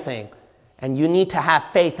juggling everything and you need to have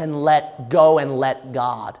faith and let go and let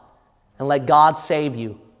God. and let God save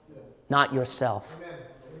you, not yourself. Amen.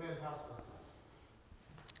 Amen, Pastor.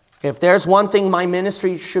 If there's one thing my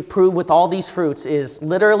ministry should prove with all these fruits is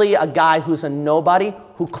literally a guy who's a nobody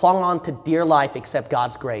who clung on to dear life except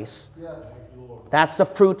God's grace. Yes. That's the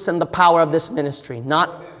fruits and the power of this ministry.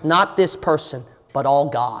 Not this person, but all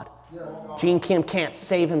God. Yes. Gene Kim can't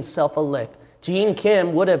save himself a lick. Gene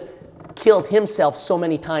Kim would have killed himself so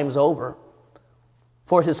many times over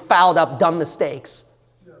for his fouled up dumb mistakes.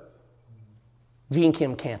 Yes. Gene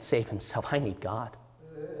Kim can't save himself. I need God.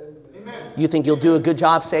 Amen. You think you'll do a good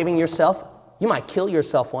job saving yourself? You might kill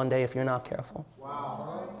yourself one day if you're not careful.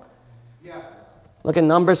 Wow. Yes. Look at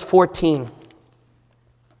Numbers 14.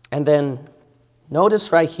 And then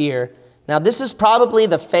notice right here. Now this is probably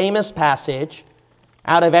the famous passage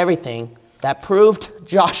out of everything that proved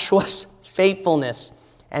Joshua's faithfulness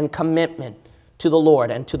and commitment to the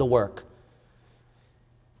Lord and to the work.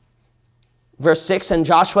 Verse 6, and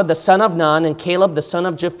Joshua the son of Nun and Caleb the son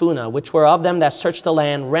of Jephunneh, which were of them that searched the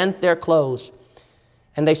land, rent their clothes.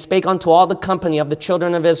 And they spake unto all the company of the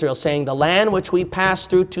children of Israel, saying, the land which we passed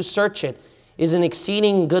through to search it is an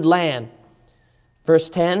exceeding good land.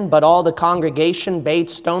 Verse 10, but all the congregation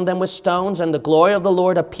bade stone them with stones, and the glory of the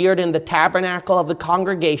Lord appeared in the tabernacle of the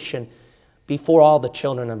congregation before all the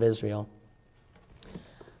children of Israel.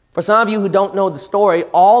 For some of you who don't know the story,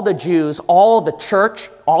 all the Jews, all the church,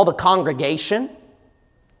 all the congregation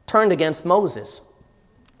turned against Moses,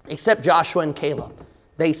 except Joshua and Caleb.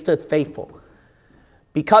 They stood faithful.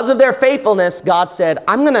 Because of their faithfulness, God said,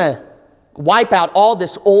 I'm going to wipe out all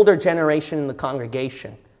this older generation in the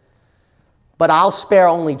congregation, but I'll spare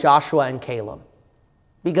only Joshua and Caleb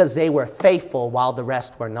because they were faithful while the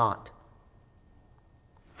rest were not.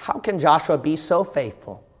 How can Joshua be so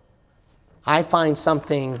faithful? I find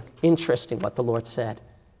something interesting what the Lord said.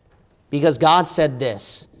 Because God said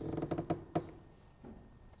this.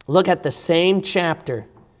 Look at the same chapter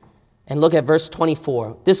and look at verse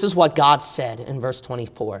 24. This is what God said in verse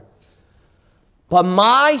 24. But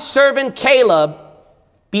my servant Caleb,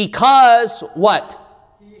 because what?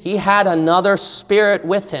 He had another spirit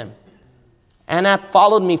with him, and hath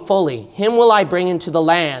followed me fully. Him will I bring into the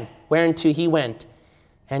land whereunto he went,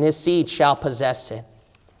 and his seed shall possess it.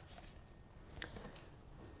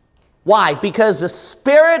 Why? Because the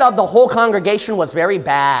spirit of the whole congregation was very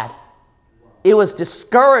bad. It was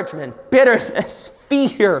discouragement, bitterness,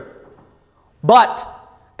 fear. But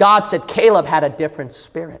God said Caleb had a different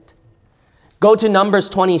spirit. Go to Numbers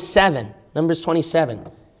 27. Numbers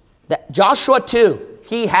 27. Joshua too,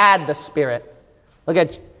 he had the spirit. Look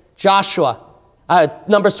at Joshua.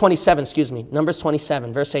 Numbers 27, excuse me. Numbers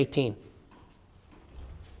 27, verse 18.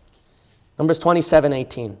 Numbers 27,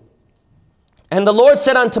 18. And the Lord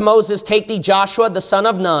said unto Moses, take thee Joshua the son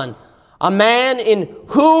of Nun, a man in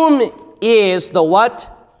whom is the what?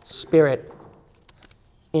 Spirit.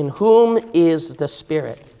 In whom is the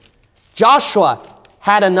Spirit. Joshua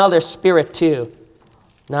had another spirit too.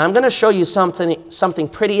 Now I'm going to show you something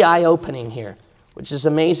pretty eye-opening here, which is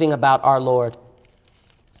amazing about our Lord.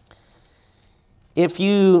 If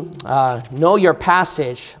you know your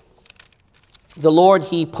passage, the Lord,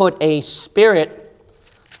 he put a spirit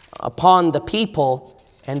upon the people,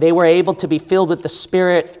 and they were able to be filled with the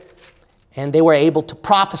Spirit, and they were able to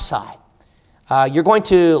prophesy. You're going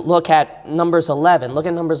to look at Numbers 11. Look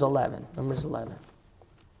at Numbers 11. Numbers 11.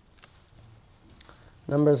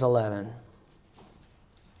 Numbers 11.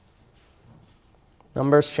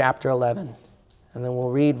 Numbers chapter 11. And then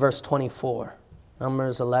we'll read verse 24.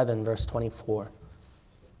 Numbers 11, verse 24.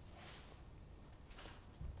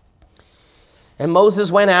 And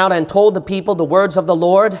Moses went out and told the people the words of the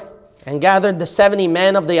Lord, and gathered the 70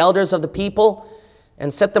 men of the elders of the people,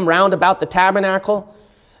 and set them round about the tabernacle.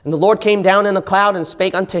 And the Lord came down in a cloud, and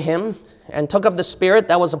spake unto him, and took of the Spirit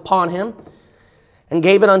that was upon him, and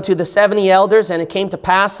gave it unto the 70 elders. And it came to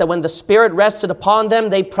pass that when the Spirit rested upon them,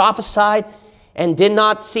 they prophesied, and did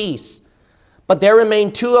not cease. But there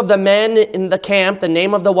remained 2 of the men in the camp. The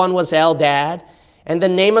name of the one was Eldad, and the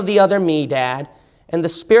name of the other Medad. And the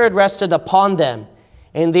Spirit rested upon them.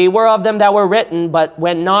 And they were of them that were written, but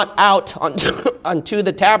went not out unto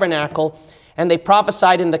the tabernacle, and they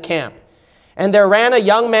prophesied in the camp. And there ran a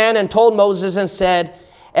young man and told Moses and said,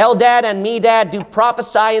 Eldad and Medad do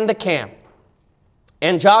prophesy in the camp.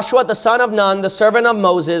 And Joshua the son of Nun, the servant of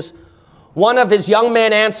Moses, one of his young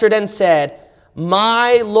men answered and said,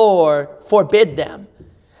 My Lord forbid them.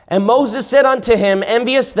 And Moses said unto him,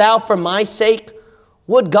 Enviest thou for my sake?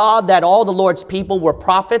 Would God that all the Lord's people were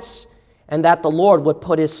prophets, and that the Lord would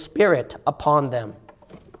put his Spirit upon them.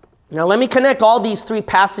 Now let me connect all these 3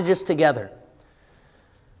 passages together.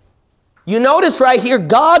 You notice right here,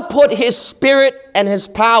 God put his Spirit and his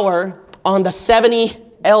power on the 70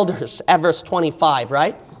 elders at verse 25,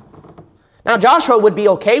 right? Now Joshua would be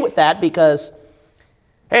okay with that because,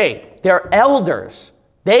 hey, they're elders.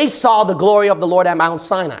 They saw the glory of the Lord at Mount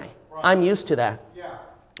Sinai. Right. I'm used to that. Yeah.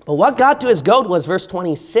 But what got to his goat was verse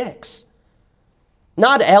 26.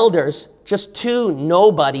 Not elders, just two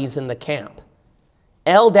nobodies in the camp,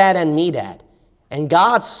 Eldad and Medad, and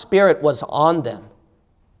God's Spirit was on them.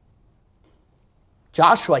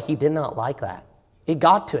 Joshua, he did not like that. It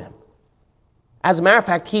got to him. As a matter of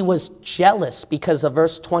fact, he was jealous because of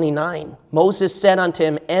verse 29. Moses said unto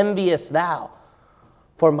him, envious thou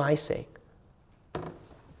for my sake.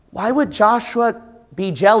 Why would Joshua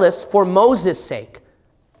be jealous for Moses' sake?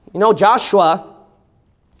 You know, Joshua,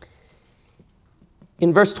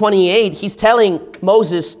 in verse 28, he's telling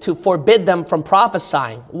Moses to forbid them from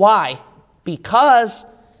prophesying. Why? Because,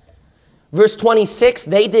 verse 26,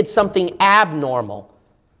 they did something abnormal.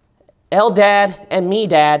 Eldad and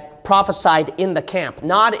Medad prophesied in the camp,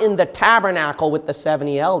 not in the tabernacle with the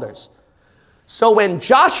 70 elders. So when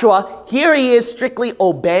Joshua, here he is strictly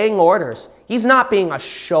obeying orders. He's not being a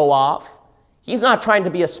show-off. He's not trying to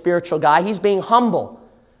be a spiritual guy. He's being humble,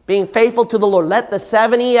 being faithful to the Lord. Let the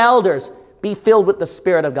 70 elders be filled with the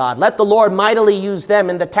Spirit of God. Let the Lord mightily use them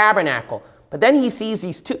in the tabernacle. But then he sees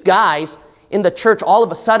these two guys in the church all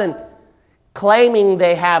of a sudden claiming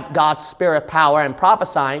they have God's Spirit power and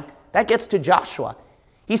prophesying. That gets to Joshua.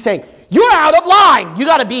 He's saying, you're out of line. You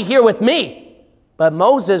got to be here with me. But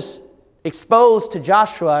Moses exposed to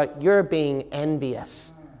Joshua, you're being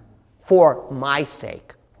envious for my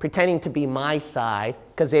sake, pretending to be my side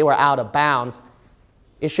because they were out of bounds.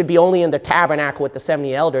 It should be only in the tabernacle with the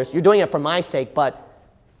 70 elders. You're doing it for my sake, but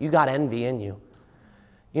you got envy in you.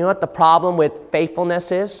 You know what the problem with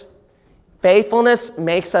faithfulness is? Faithfulness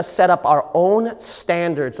makes us set up our own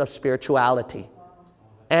standards of spirituality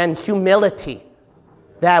and humility.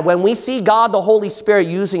 That when we see God, the Holy Spirit,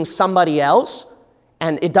 using somebody else,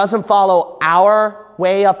 and it doesn't follow our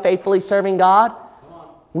way of faithfully serving God,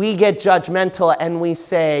 we get judgmental and we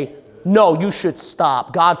say, no, you should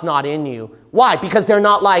stop. God's not in you. Why? Because they're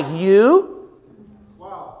not like you?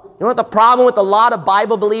 Wow. You know what the problem with a lot of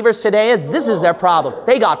Bible believers today is? This is their problem.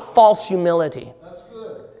 They got false humility. That's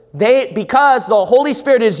good. Because the Holy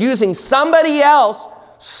Spirit is using somebody else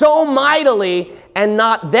so mightily and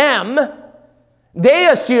not them, they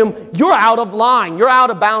assume you're out of line. You're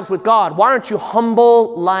out of bounds with God. Why aren't you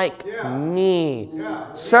humble like me?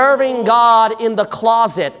 Yeah. Serving God in the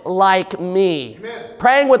closet like me. Amen.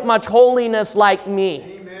 Praying with much holiness like me.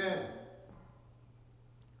 Amen.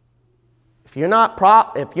 If you're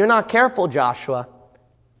not careful, Joshua,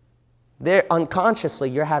 unconsciously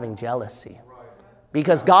you're having jealousy. Right.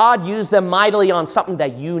 Because God used them mightily on something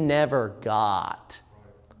that you never got.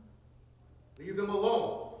 Right. Leave them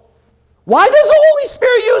alone. Why does the Holy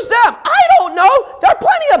Spirit use them? I don't know. There are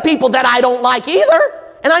plenty of people that I don't like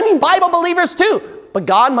either. And I mean Bible believers too. But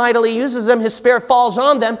God mightily uses them. His Spirit falls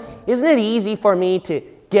on them. Isn't it easy for me to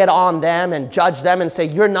get on them and judge them and say,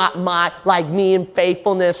 you're not like me in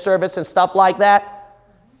faithfulness, service, and stuff like that?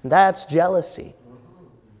 That's jealousy.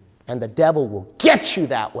 And the devil will get you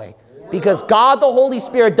that way. Because God, the Holy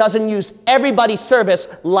Spirit, doesn't use everybody's service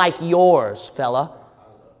like yours, fella.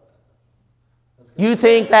 You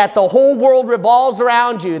think that the whole world revolves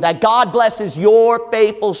around you, that God blesses your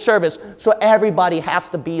faithful service, so everybody has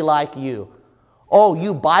to be like you. Oh,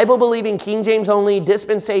 you Bible-believing, King James only,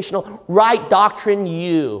 dispensational, right doctrine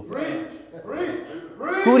you. Preach, preach,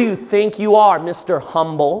 preach. Who do you think you are, Mr.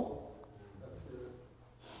 Humble?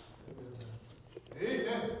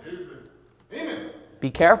 Amen. Amen.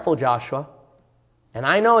 Be careful, Joshua. And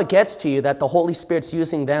I know it gets to you that the Holy Spirit's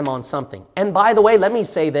using them on something. And by the way, let me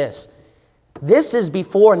say this. This is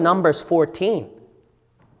before Numbers 14.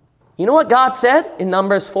 You know what God said in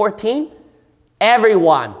Numbers 14?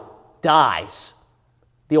 Everyone dies,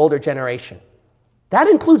 the older generation. That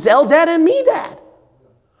includes Eldad and Medad.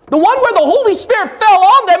 The one where the Holy Spirit fell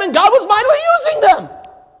on them and God was mightily using them.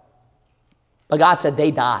 But God said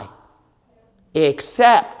they die.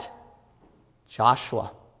 Except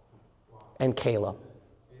Joshua and Caleb.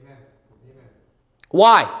 Amen. Amen.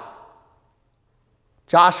 Why?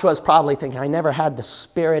 Joshua's probably thinking, I never had the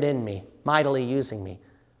Spirit in me, mightily using me.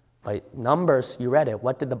 But Numbers, you read it.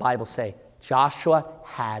 What did the Bible say? Joshua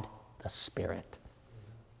had the Spirit.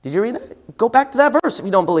 Did you read that? Go back to that verse if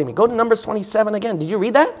you don't believe me. Go to Numbers 27 again. Did you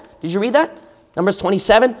read that? Did you read that? Numbers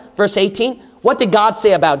 27, verse 18. What did God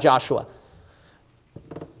say about Joshua?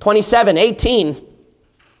 27:18.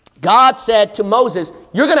 God said to Moses,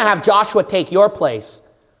 you're going to have Joshua take your place.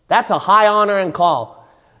 That's a high honor and call.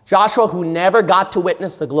 Joshua, who never got to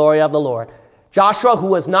witness the glory of the Lord. Joshua, who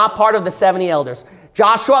was not part of the 70 elders.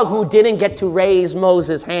 Joshua who didn't get to raise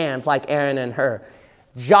Moses' hands like Aaron and Hur.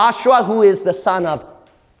 Joshua who is the son of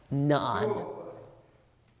Nun.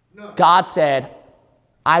 God said,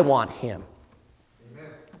 I want him.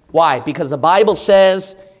 Amen. Why? Because the Bible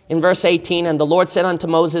says in verse 18, and the Lord said unto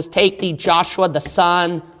Moses, take thee Joshua the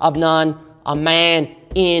son of Nun, a man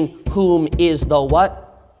in whom is the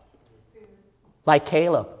what? Like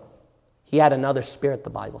Caleb. He had another spirit, the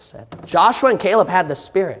Bible said. Joshua and Caleb had the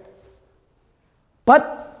spirit.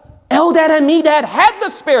 But Eldad and Medad had the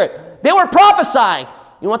spirit. They were prophesying.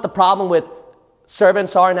 You know what the problem with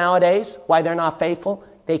servants are nowadays? Why they're not faithful?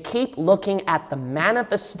 They keep looking at the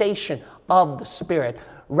manifestation of the Spirit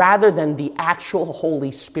rather than the actual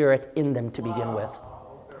Holy Spirit in them to begin with.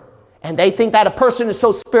 And they think that a person is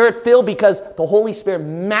so Spirit-filled because the Holy Spirit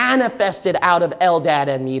manifested out of Eldad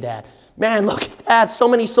and Medad. Man, look at that. So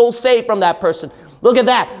many souls saved from that person. Look at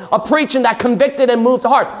that. A preaching that convicted and moved the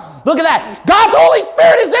heart. Look at that. God's Holy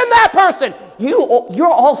Spirit is in that person.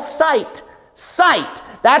 You're all sight. Sight.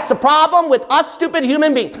 That's the problem with us stupid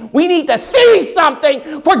human beings. We need to see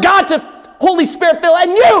something for God to Holy Spirit fill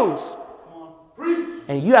and use.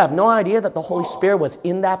 And you have no idea that the Holy Spirit was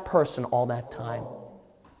in that person all that time.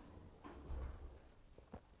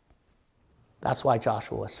 That's why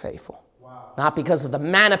Joshua was faithful. Wow. Not because of the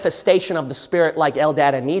manifestation of the Spirit like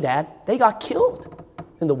Eldad and Medad. They got killed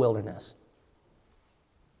in the wilderness.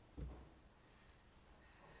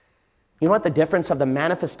 You know what the difference of the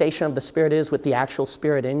manifestation of the Spirit is with the actual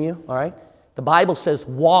Spirit in you? All right? The Bible says,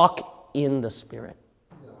 walk in the Spirit,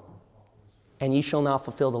 and ye shall not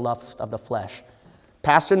fulfill the lust of the flesh.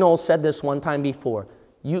 Pastor Noel said this one time before.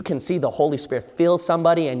 You can see the Holy Spirit fill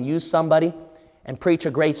somebody and use somebody and preach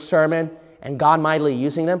a great sermon and God mightily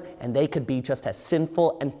using them, and they could be just as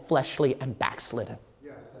sinful and fleshly and backslidden.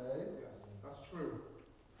 Yes, that's true.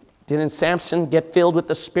 Didn't Samson get filled with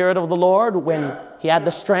the Spirit of the Lord when he had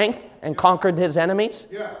the strength and conquered his enemies?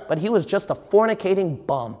 Yes. But he was just a fornicating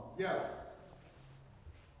bum. Yes.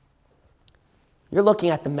 You're looking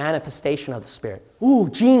at the manifestation of the Spirit. Ooh,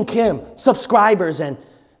 Gene Kim, subscribers and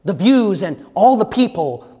the views and all the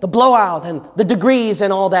people, the blowout and the degrees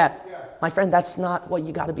and all that. Yes. My friend, that's not what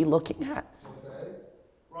you got to be looking at. Okay.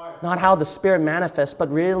 Right. Not how the Spirit manifests,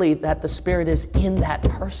 but really that the Spirit is in that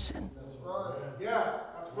person. That's right. Yes,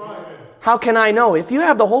 that's right. How can I know? If you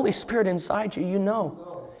have the Holy Spirit inside you, you know.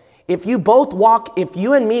 If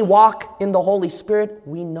you and me walk in the Holy Spirit,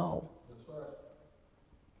 we know.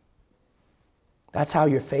 That's how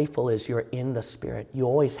you're faithful is you're in the Spirit. You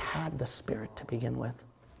always had the Spirit to begin with.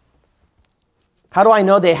 How do I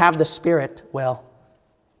know they have the Spirit? Well,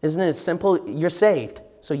 isn't it simple? You're saved,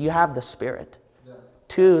 so you have the Spirit. Yeah.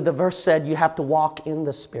 2, the verse said you have to walk in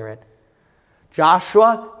the Spirit.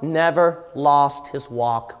 Joshua never lost his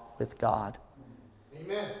walk with God.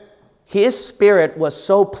 Amen. His spirit was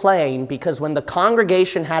so plain because when the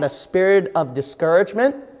congregation had a spirit of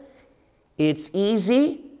discouragement, it's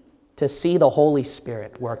easy to see the Holy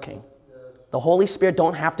Spirit working. Yes. The Holy Spirit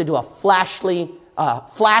don't have to do a flashy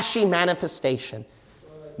manifestation.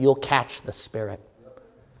 You'll catch the Spirit.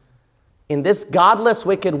 In this godless,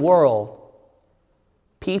 wicked world,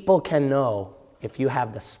 people can know if you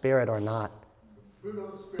have the Spirit or not.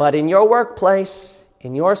 But in your workplace,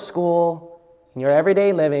 in your school, in your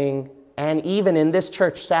everyday living, and even in this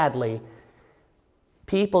church, sadly,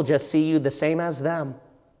 people just see you the same as them.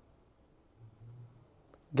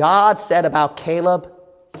 God said about Caleb,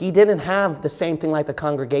 he didn't have the same thing like the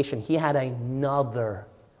congregation. He had another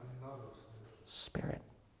spirit.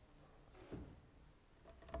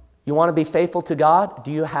 You want to be faithful to God?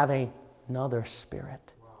 Do you have another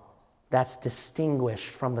spirit that's distinguished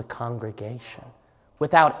from the congregation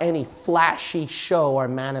without any flashy show or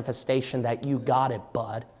manifestation that you got it,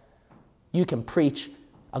 bud? You can preach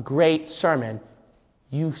a great sermon.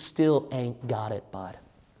 You still ain't got it, bud.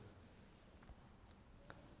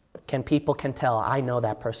 People can tell, I know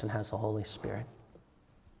that person has the Holy Spirit.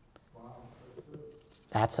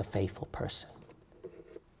 That's a faithful person.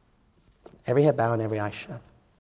 Every head bowed and every eye shut.